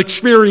 But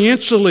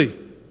experientially,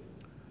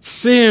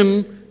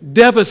 sin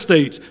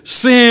devastates,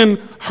 sin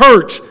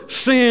hurts,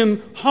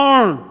 sin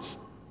harms.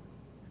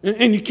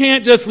 And you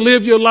can't just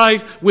live your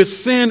life with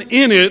sin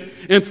in it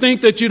and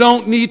think that you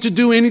don't need to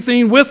do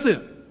anything with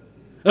it.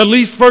 At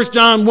least 1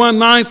 John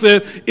 1:9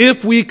 says,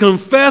 if we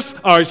confess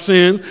our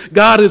sins,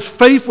 God is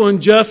faithful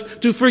and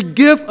just to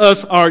forgive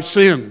us our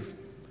sins.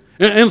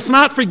 And it's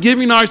not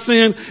forgiving our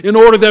sins in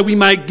order that we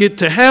might get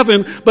to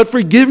heaven, but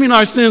forgiving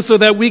our sins so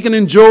that we can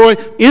enjoy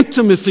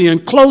intimacy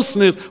and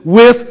closeness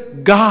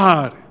with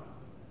God.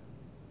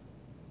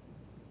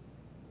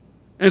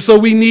 And so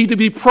we need to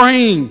be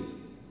praying.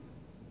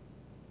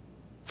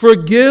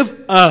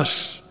 Forgive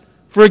us.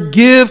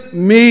 Forgive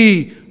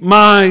me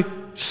my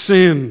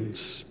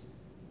sins.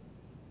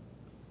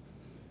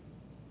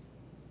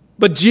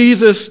 But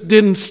Jesus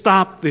didn't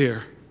stop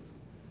there.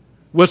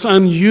 What's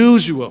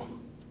unusual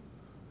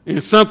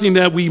and something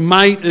that we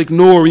might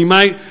ignore, we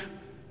might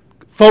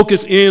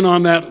focus in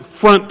on that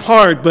front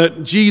part,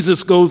 but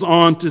Jesus goes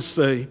on to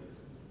say,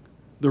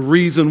 The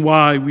reason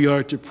why we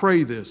are to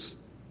pray this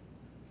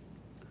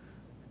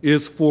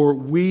is for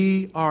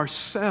we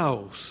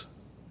ourselves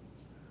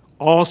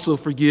also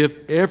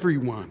forgive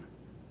everyone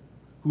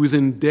who is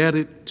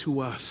indebted to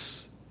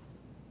us.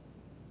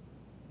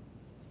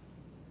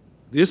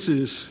 This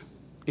is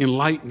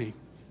enlightening,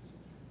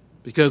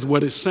 because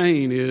what it's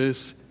saying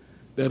is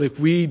that if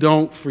we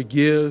don't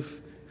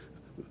forgive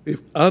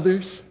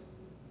others,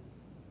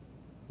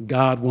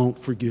 God won't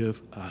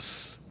forgive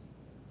us.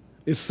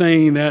 It's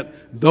saying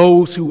that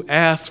those who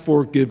ask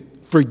for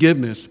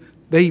forgiveness,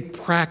 they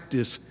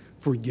practice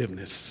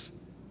forgiveness.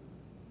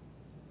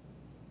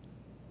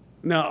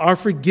 Now, our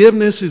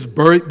forgiveness is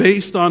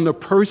based on the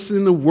person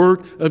and the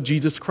work of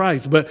Jesus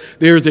Christ, but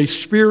there's a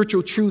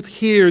spiritual truth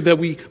here that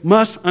we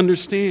must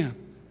understand.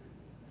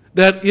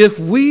 That if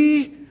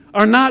we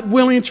are not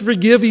willing to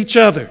forgive each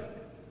other,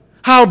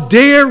 how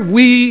dare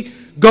we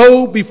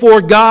go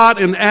before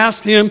God and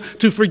ask Him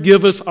to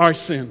forgive us our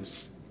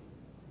sins?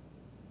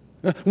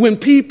 When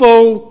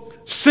people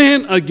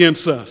sin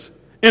against us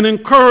and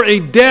incur a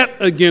debt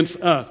against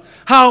us,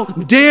 how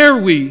dare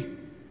we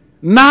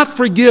not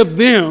forgive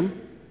them,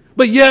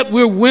 but yet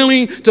we're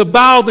willing to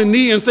bow the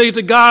knee and say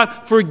to God,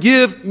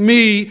 forgive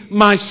me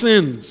my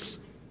sins?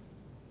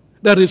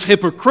 That is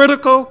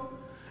hypocritical,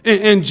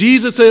 and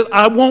Jesus said,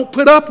 I won't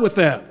put up with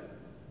that.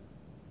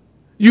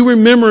 You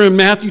remember in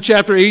Matthew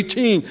chapter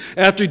 18,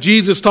 after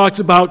Jesus talks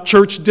about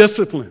church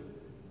discipline.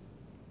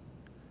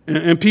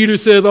 And Peter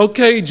says,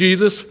 okay,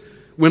 Jesus,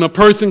 when a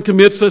person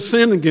commits a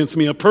sin against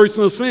me, a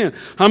personal sin,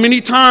 how many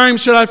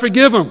times should I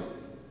forgive him?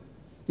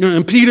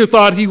 And Peter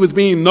thought he was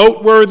being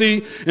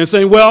noteworthy and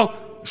saying, well,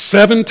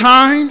 7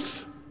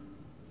 times?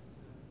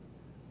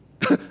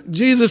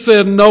 Jesus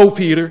said, no,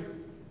 Peter,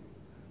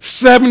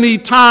 70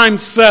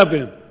 times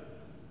 7.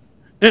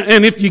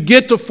 And if you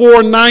get to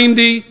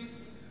 490,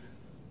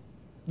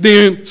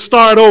 then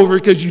start over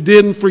because you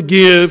didn't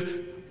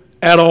forgive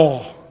at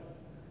all.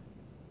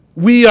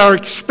 We are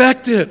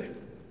expected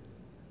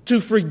to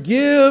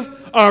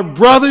forgive our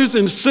brothers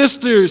and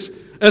sisters,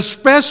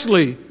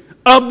 especially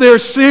of their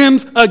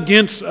sins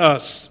against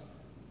us.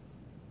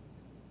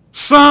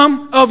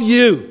 Some of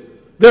you,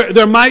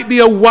 there might be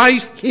a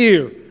wife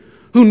here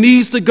who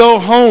needs to go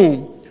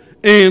home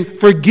and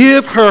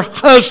forgive her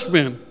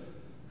husband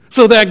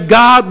so that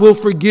God will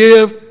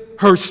forgive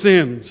her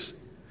sins.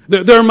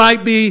 There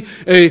might be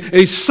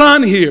a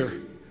son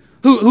here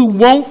who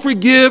won't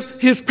forgive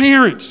his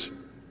parents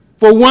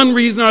for one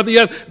reason or the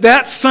other.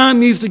 That son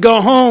needs to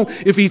go home.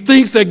 If he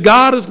thinks that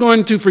God is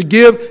going to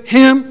forgive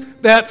him,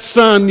 that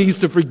son needs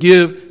to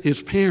forgive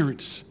his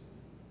parents.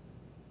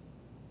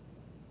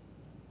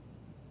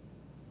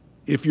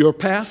 If your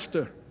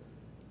pastor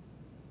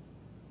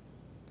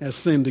has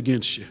sinned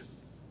against you,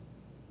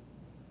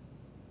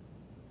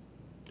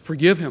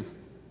 forgive him.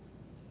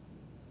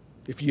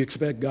 If you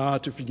expect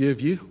God to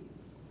forgive you.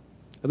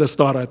 I just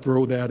thought I'd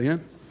throw that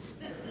in,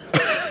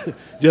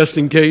 just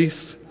in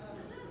case.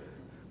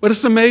 But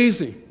it's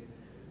amazing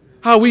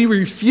how we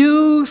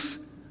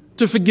refuse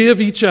to forgive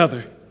each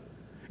other.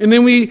 And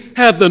then we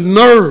have the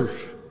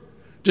nerve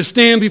to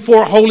stand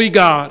before holy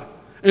God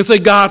and say,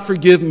 God,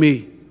 forgive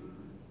me.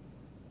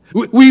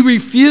 We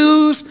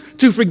refuse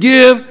to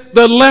forgive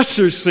the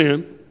lesser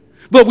sin,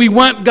 but we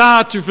want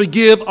God to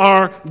forgive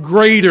our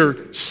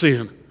greater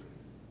sin.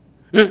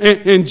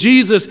 And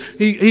Jesus,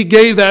 he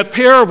gave that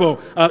parable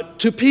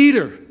to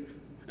Peter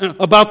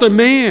about the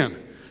man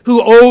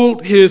who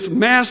owed his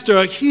master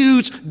a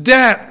huge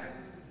debt.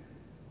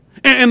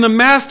 And the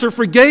master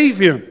forgave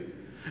him.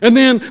 And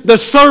then the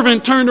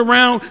servant turned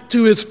around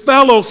to his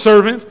fellow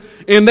servant,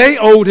 and they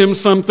owed him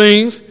some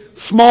things,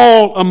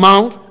 small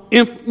amount,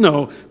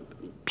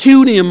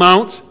 puny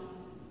amounts.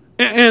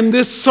 And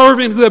this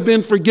servant who had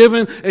been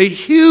forgiven a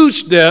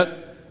huge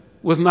debt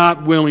was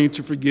not willing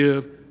to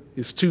forgive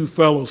his 2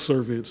 fellow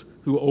servants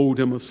who owed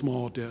him a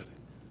small debt.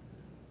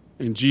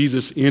 And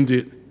Jesus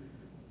ended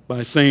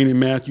by saying in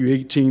Matthew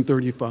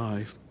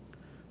 18:35,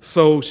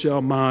 so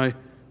shall my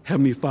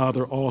heavenly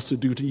Father also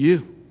do to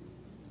you.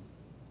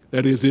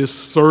 That is, this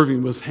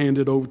servant was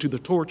handed over to the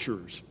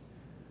torturers.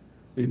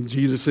 And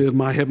Jesus says,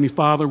 my heavenly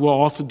Father will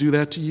also do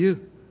that to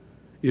you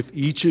if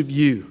each of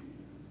you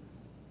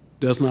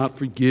does not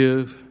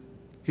forgive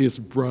his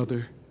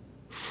brother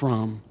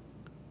from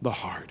the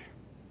heart.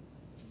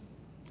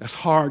 That's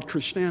hard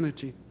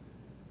Christianity.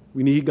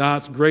 We need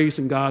God's grace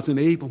and God's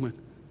enablement.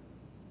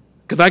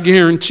 Because I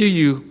guarantee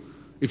you,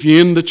 if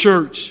you're in the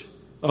church,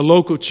 a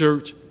local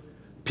church,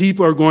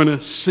 people are going to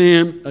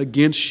sin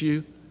against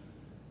you.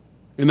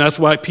 And that's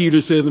why Peter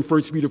says in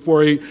 1 Peter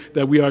 4:8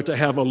 that we are to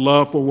have a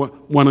love for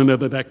one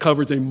another that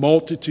covers a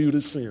multitude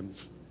of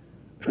sins.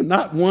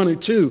 Not 1 or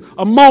 2,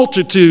 a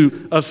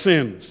multitude of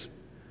sins.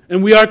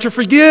 And we are to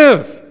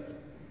forgive.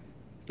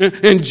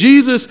 And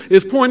Jesus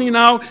is pointing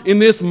out in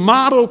this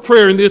model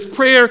prayer, in this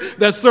prayer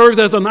that serves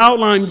as an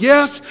outline,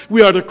 yes,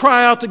 we are to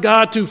cry out to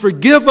God to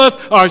forgive us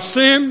our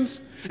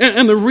sins.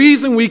 And the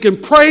reason we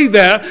can pray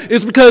that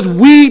is because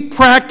we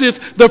practice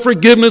the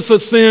forgiveness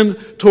of sins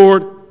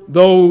toward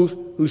those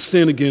who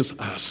sin against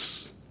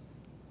us.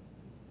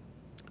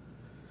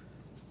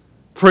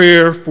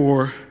 prayer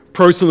for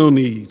personal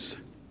needs.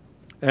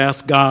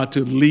 Ask God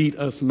to lead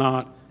us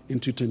not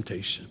into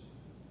temptation.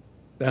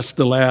 That's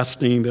the last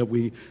thing that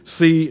we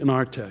see in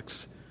our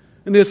text.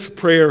 And this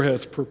prayer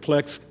has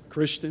perplexed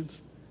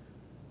Christians.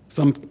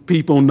 Some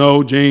people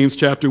know James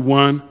chapter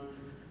 1.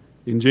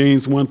 In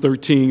James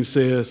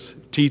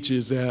 1:13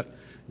 teaches that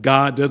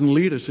God doesn't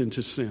lead us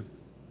into sin.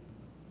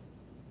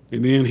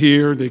 And then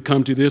here they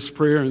come to this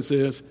prayer and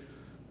says,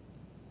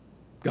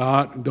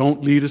 God,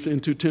 don't lead us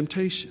into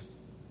temptation.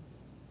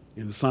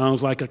 And it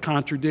sounds like a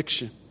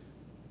contradiction.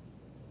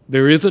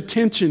 There is a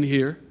tension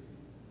here,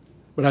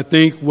 but I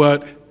think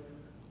what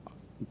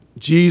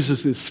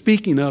Jesus is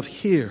speaking of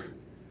here,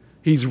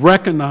 he's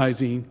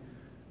recognizing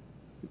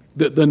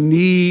the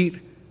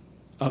need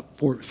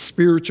for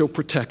spiritual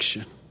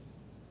protection.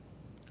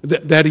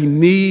 That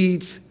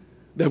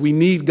we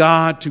need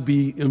God to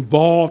be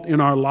involved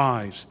in our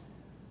lives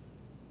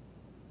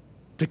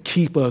to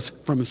keep us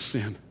from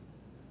sin.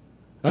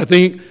 I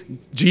think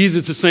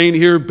Jesus is saying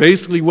here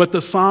basically what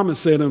the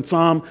psalmist said in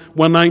Psalm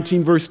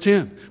 119, verse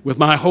 10. With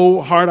my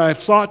whole heart I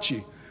have sought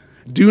you.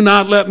 Do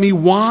not let me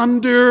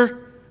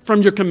wander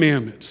from your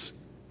commandments.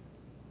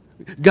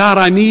 God,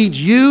 I need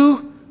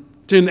you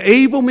to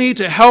enable me,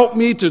 to help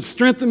me, to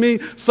strengthen me,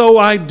 so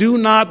I do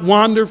not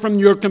wander from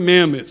your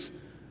commandments.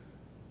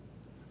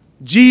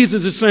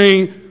 Jesus is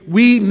saying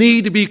we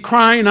need to be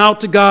crying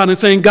out to God and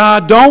saying,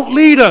 God, don't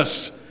lead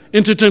us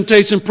into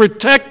temptation.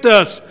 Protect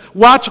us.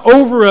 Watch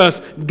over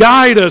us.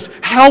 Guide us.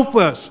 Help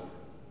us.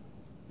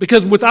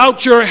 Because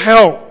without your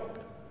help,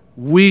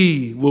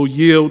 we will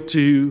yield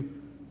to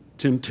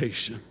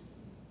temptation.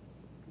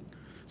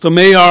 So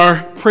may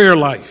our prayer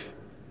life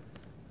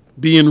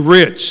be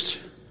enriched,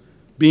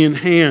 be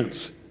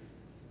enhanced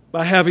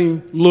by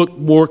having looked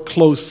more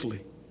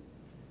closely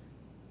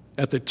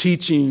at the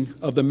teaching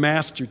of the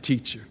master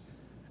teacher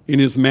in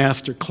his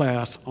master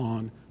class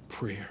on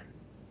prayer.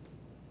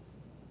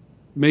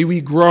 May we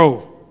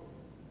grow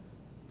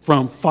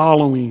from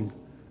following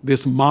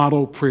this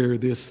model prayer,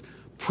 this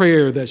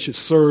prayer that should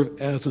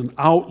serve as an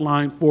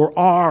outline for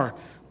our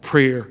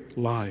prayer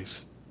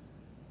lives.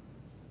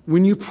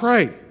 When you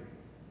pray,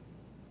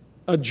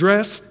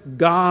 address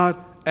God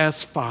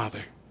as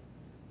Father.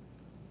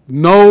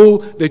 Know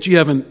that you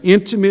have an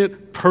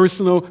intimate,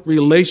 personal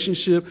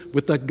relationship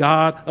with the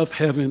God of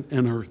heaven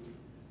and earth.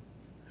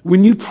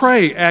 When you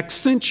pray,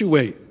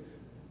 accentuate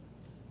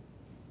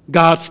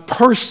God's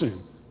person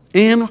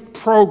and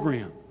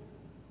program.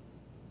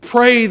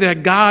 Pray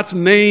that God's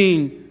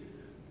name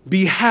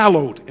be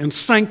hallowed and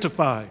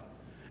sanctified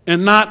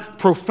and not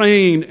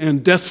profaned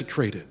and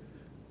desecrated.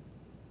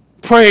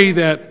 Pray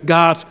that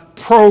God's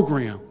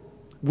program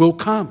will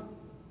come.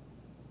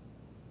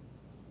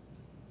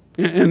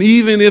 And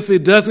even if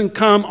it doesn't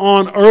come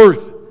on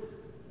earth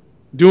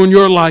during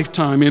your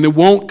lifetime, and it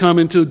won't come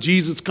until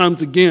Jesus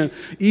comes again,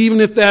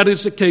 even if that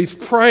is the case,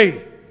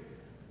 pray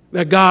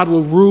that God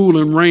will rule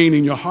and reign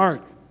in your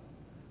heart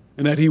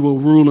and that he will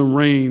rule and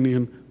reign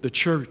in the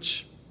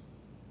church.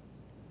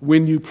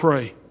 When you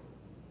pray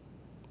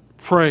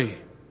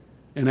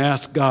and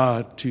ask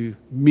God to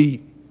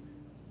meet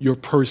your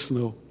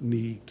personal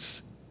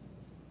needs.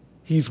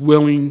 He's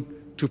willing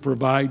to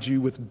provide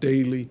you with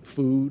daily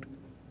food.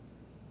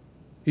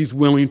 He's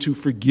willing to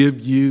forgive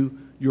you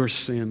your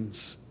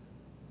sins.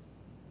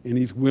 And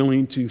he's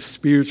willing to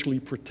spiritually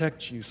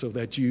protect you so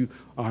that you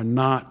are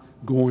not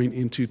going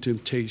into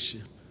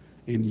temptation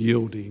and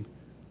yielding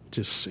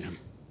to sin.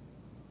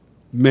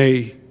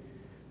 May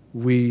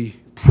we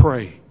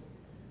pray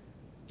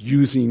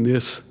using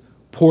this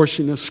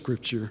portion of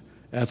Scripture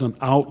as an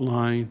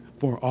outline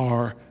for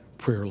our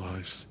prayer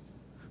lives.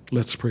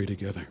 Let's pray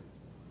together.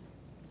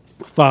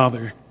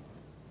 Father,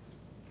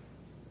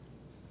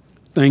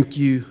 thank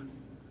you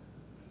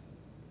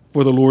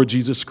for the Lord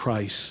Jesus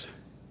Christ,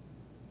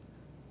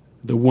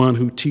 the one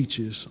who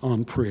teaches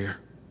on prayer.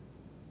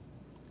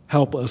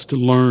 Help us to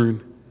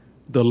learn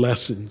the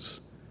lessons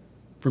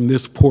from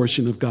this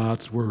portion of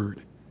God's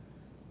Word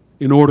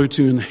in order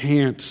to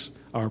enhance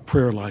our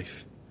prayer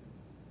life,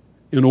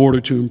 in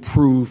order to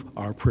improve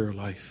our prayer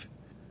life.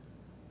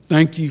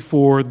 Thank you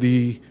for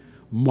the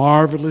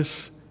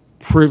marvelous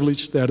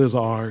privilege that is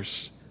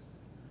ours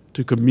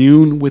to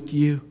commune with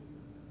you,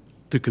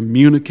 to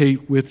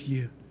communicate with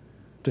you,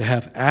 to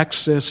have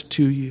access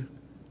to you.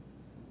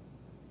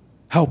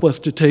 Help us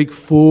to take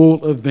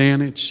full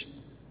advantage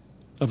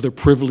of the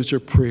privilege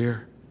of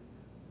prayer.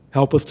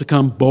 Help us to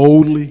come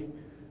boldly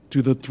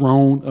to the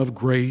throne of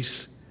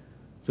grace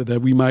so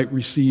that we might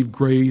receive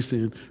grace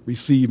and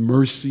receive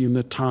mercy in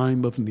the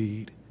time of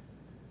need.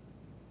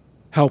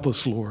 Help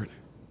us, Lord,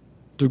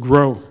 to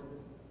grow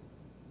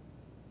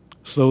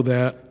so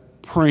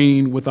that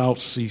praying without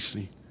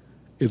ceasing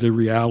is a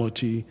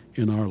reality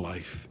in our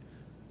life.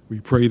 We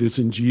pray this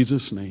in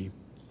Jesus' name.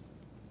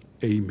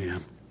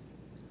 Amen.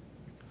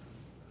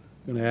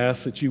 I'm going to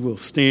ask that you will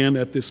stand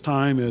at this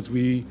time as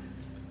we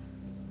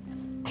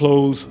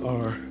close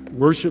our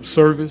worship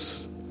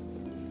service.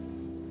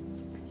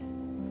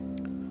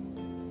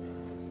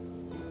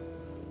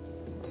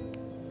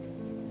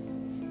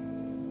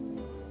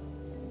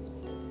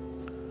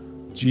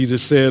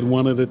 Jesus said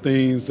one of the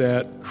things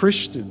that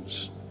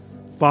Christians,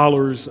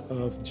 followers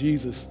of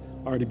Jesus,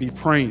 are to be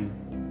praying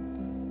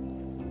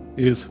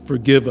is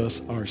forgive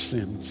us our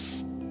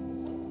sins.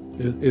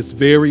 It's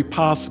very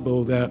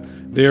possible that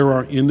there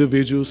are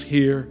individuals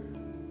here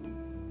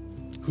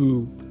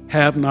who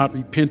have not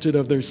repented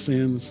of their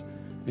sins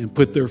and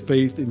put their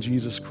faith in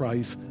Jesus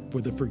Christ for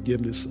the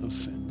forgiveness of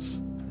sins.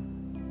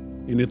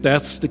 And if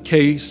that's the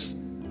case,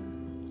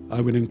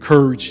 I would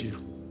encourage you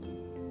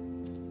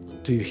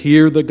to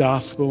hear the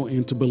gospel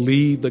and to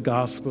believe the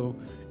gospel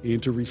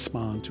and to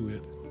respond to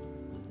it.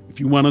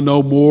 If you want to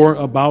know more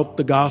about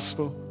the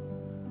gospel,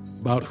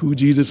 about who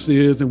Jesus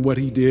is and what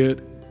he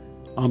did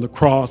on the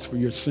cross for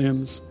your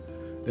sins,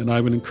 then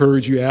I would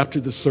encourage you after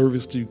the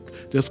service to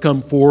just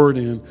come forward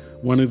and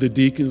one of the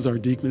deacons or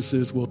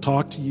deaconesses will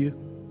talk to you.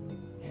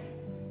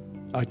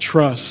 I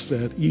trust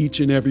that each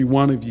and every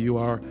one of you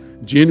are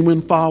genuine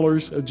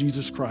followers of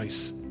Jesus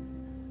Christ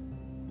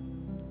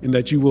and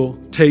that you will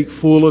take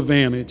full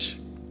advantage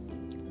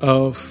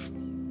of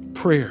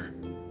prayer.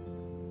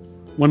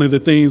 One of the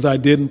things I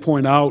didn't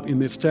point out in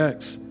this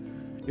text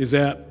is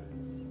that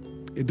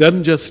it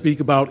doesn't just speak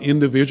about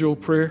individual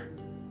prayer.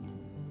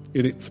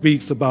 It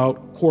speaks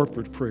about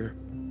corporate prayer.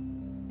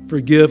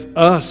 Forgive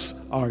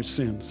us our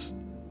sins.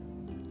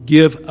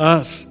 Give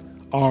us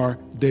our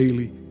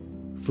daily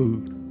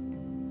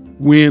food.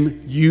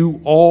 When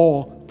you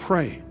all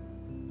pray.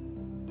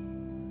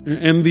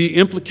 And the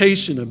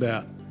implication of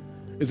that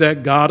is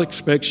that God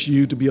expects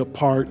you to be a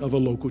part of a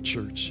local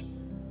church.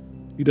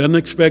 He doesn't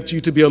expect you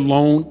to be a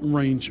lone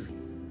ranger.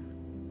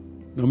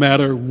 No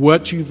matter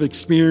what you've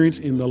experienced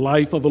in the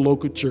life of a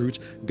local church,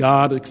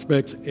 God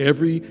expects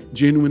every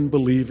genuine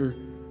believer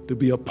to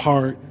be a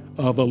part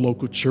of a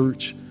local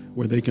church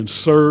where they can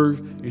serve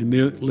and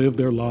live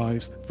their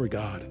lives for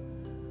God.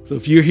 So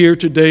if you're here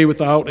today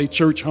without a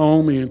church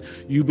home and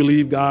you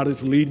believe God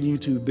is leading you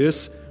to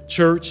this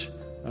church,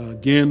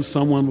 again,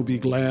 someone will be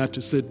glad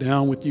to sit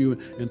down with you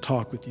and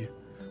talk with you.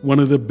 One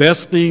of the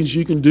best things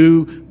you can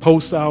do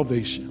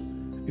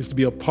post-salvation is to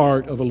be a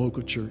part of a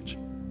local church.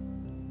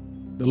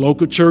 The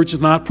local church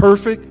is not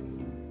perfect,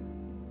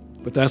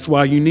 but that's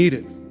why you need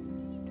it,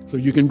 so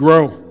you can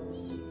grow.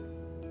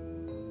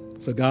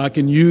 So God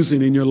can use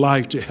it in your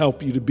life to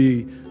help you to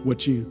be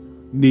what you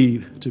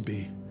need to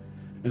be.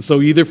 And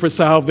so either for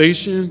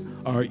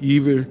salvation or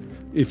either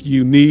if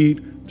you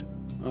need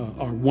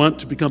or want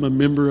to become a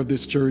member of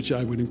this church,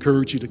 I would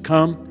encourage you to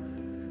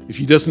come. If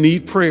you just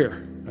need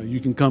prayer, you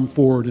can come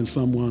forward and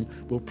someone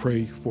will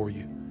pray for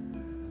you.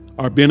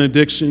 Our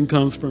benediction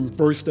comes from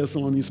 1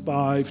 Thessalonians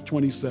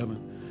 5:27.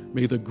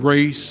 May the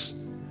grace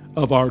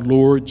of our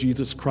Lord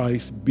Jesus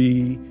Christ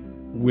be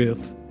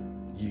with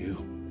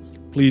you.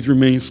 Please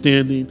remain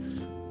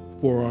standing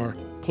for our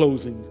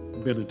closing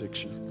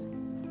benediction.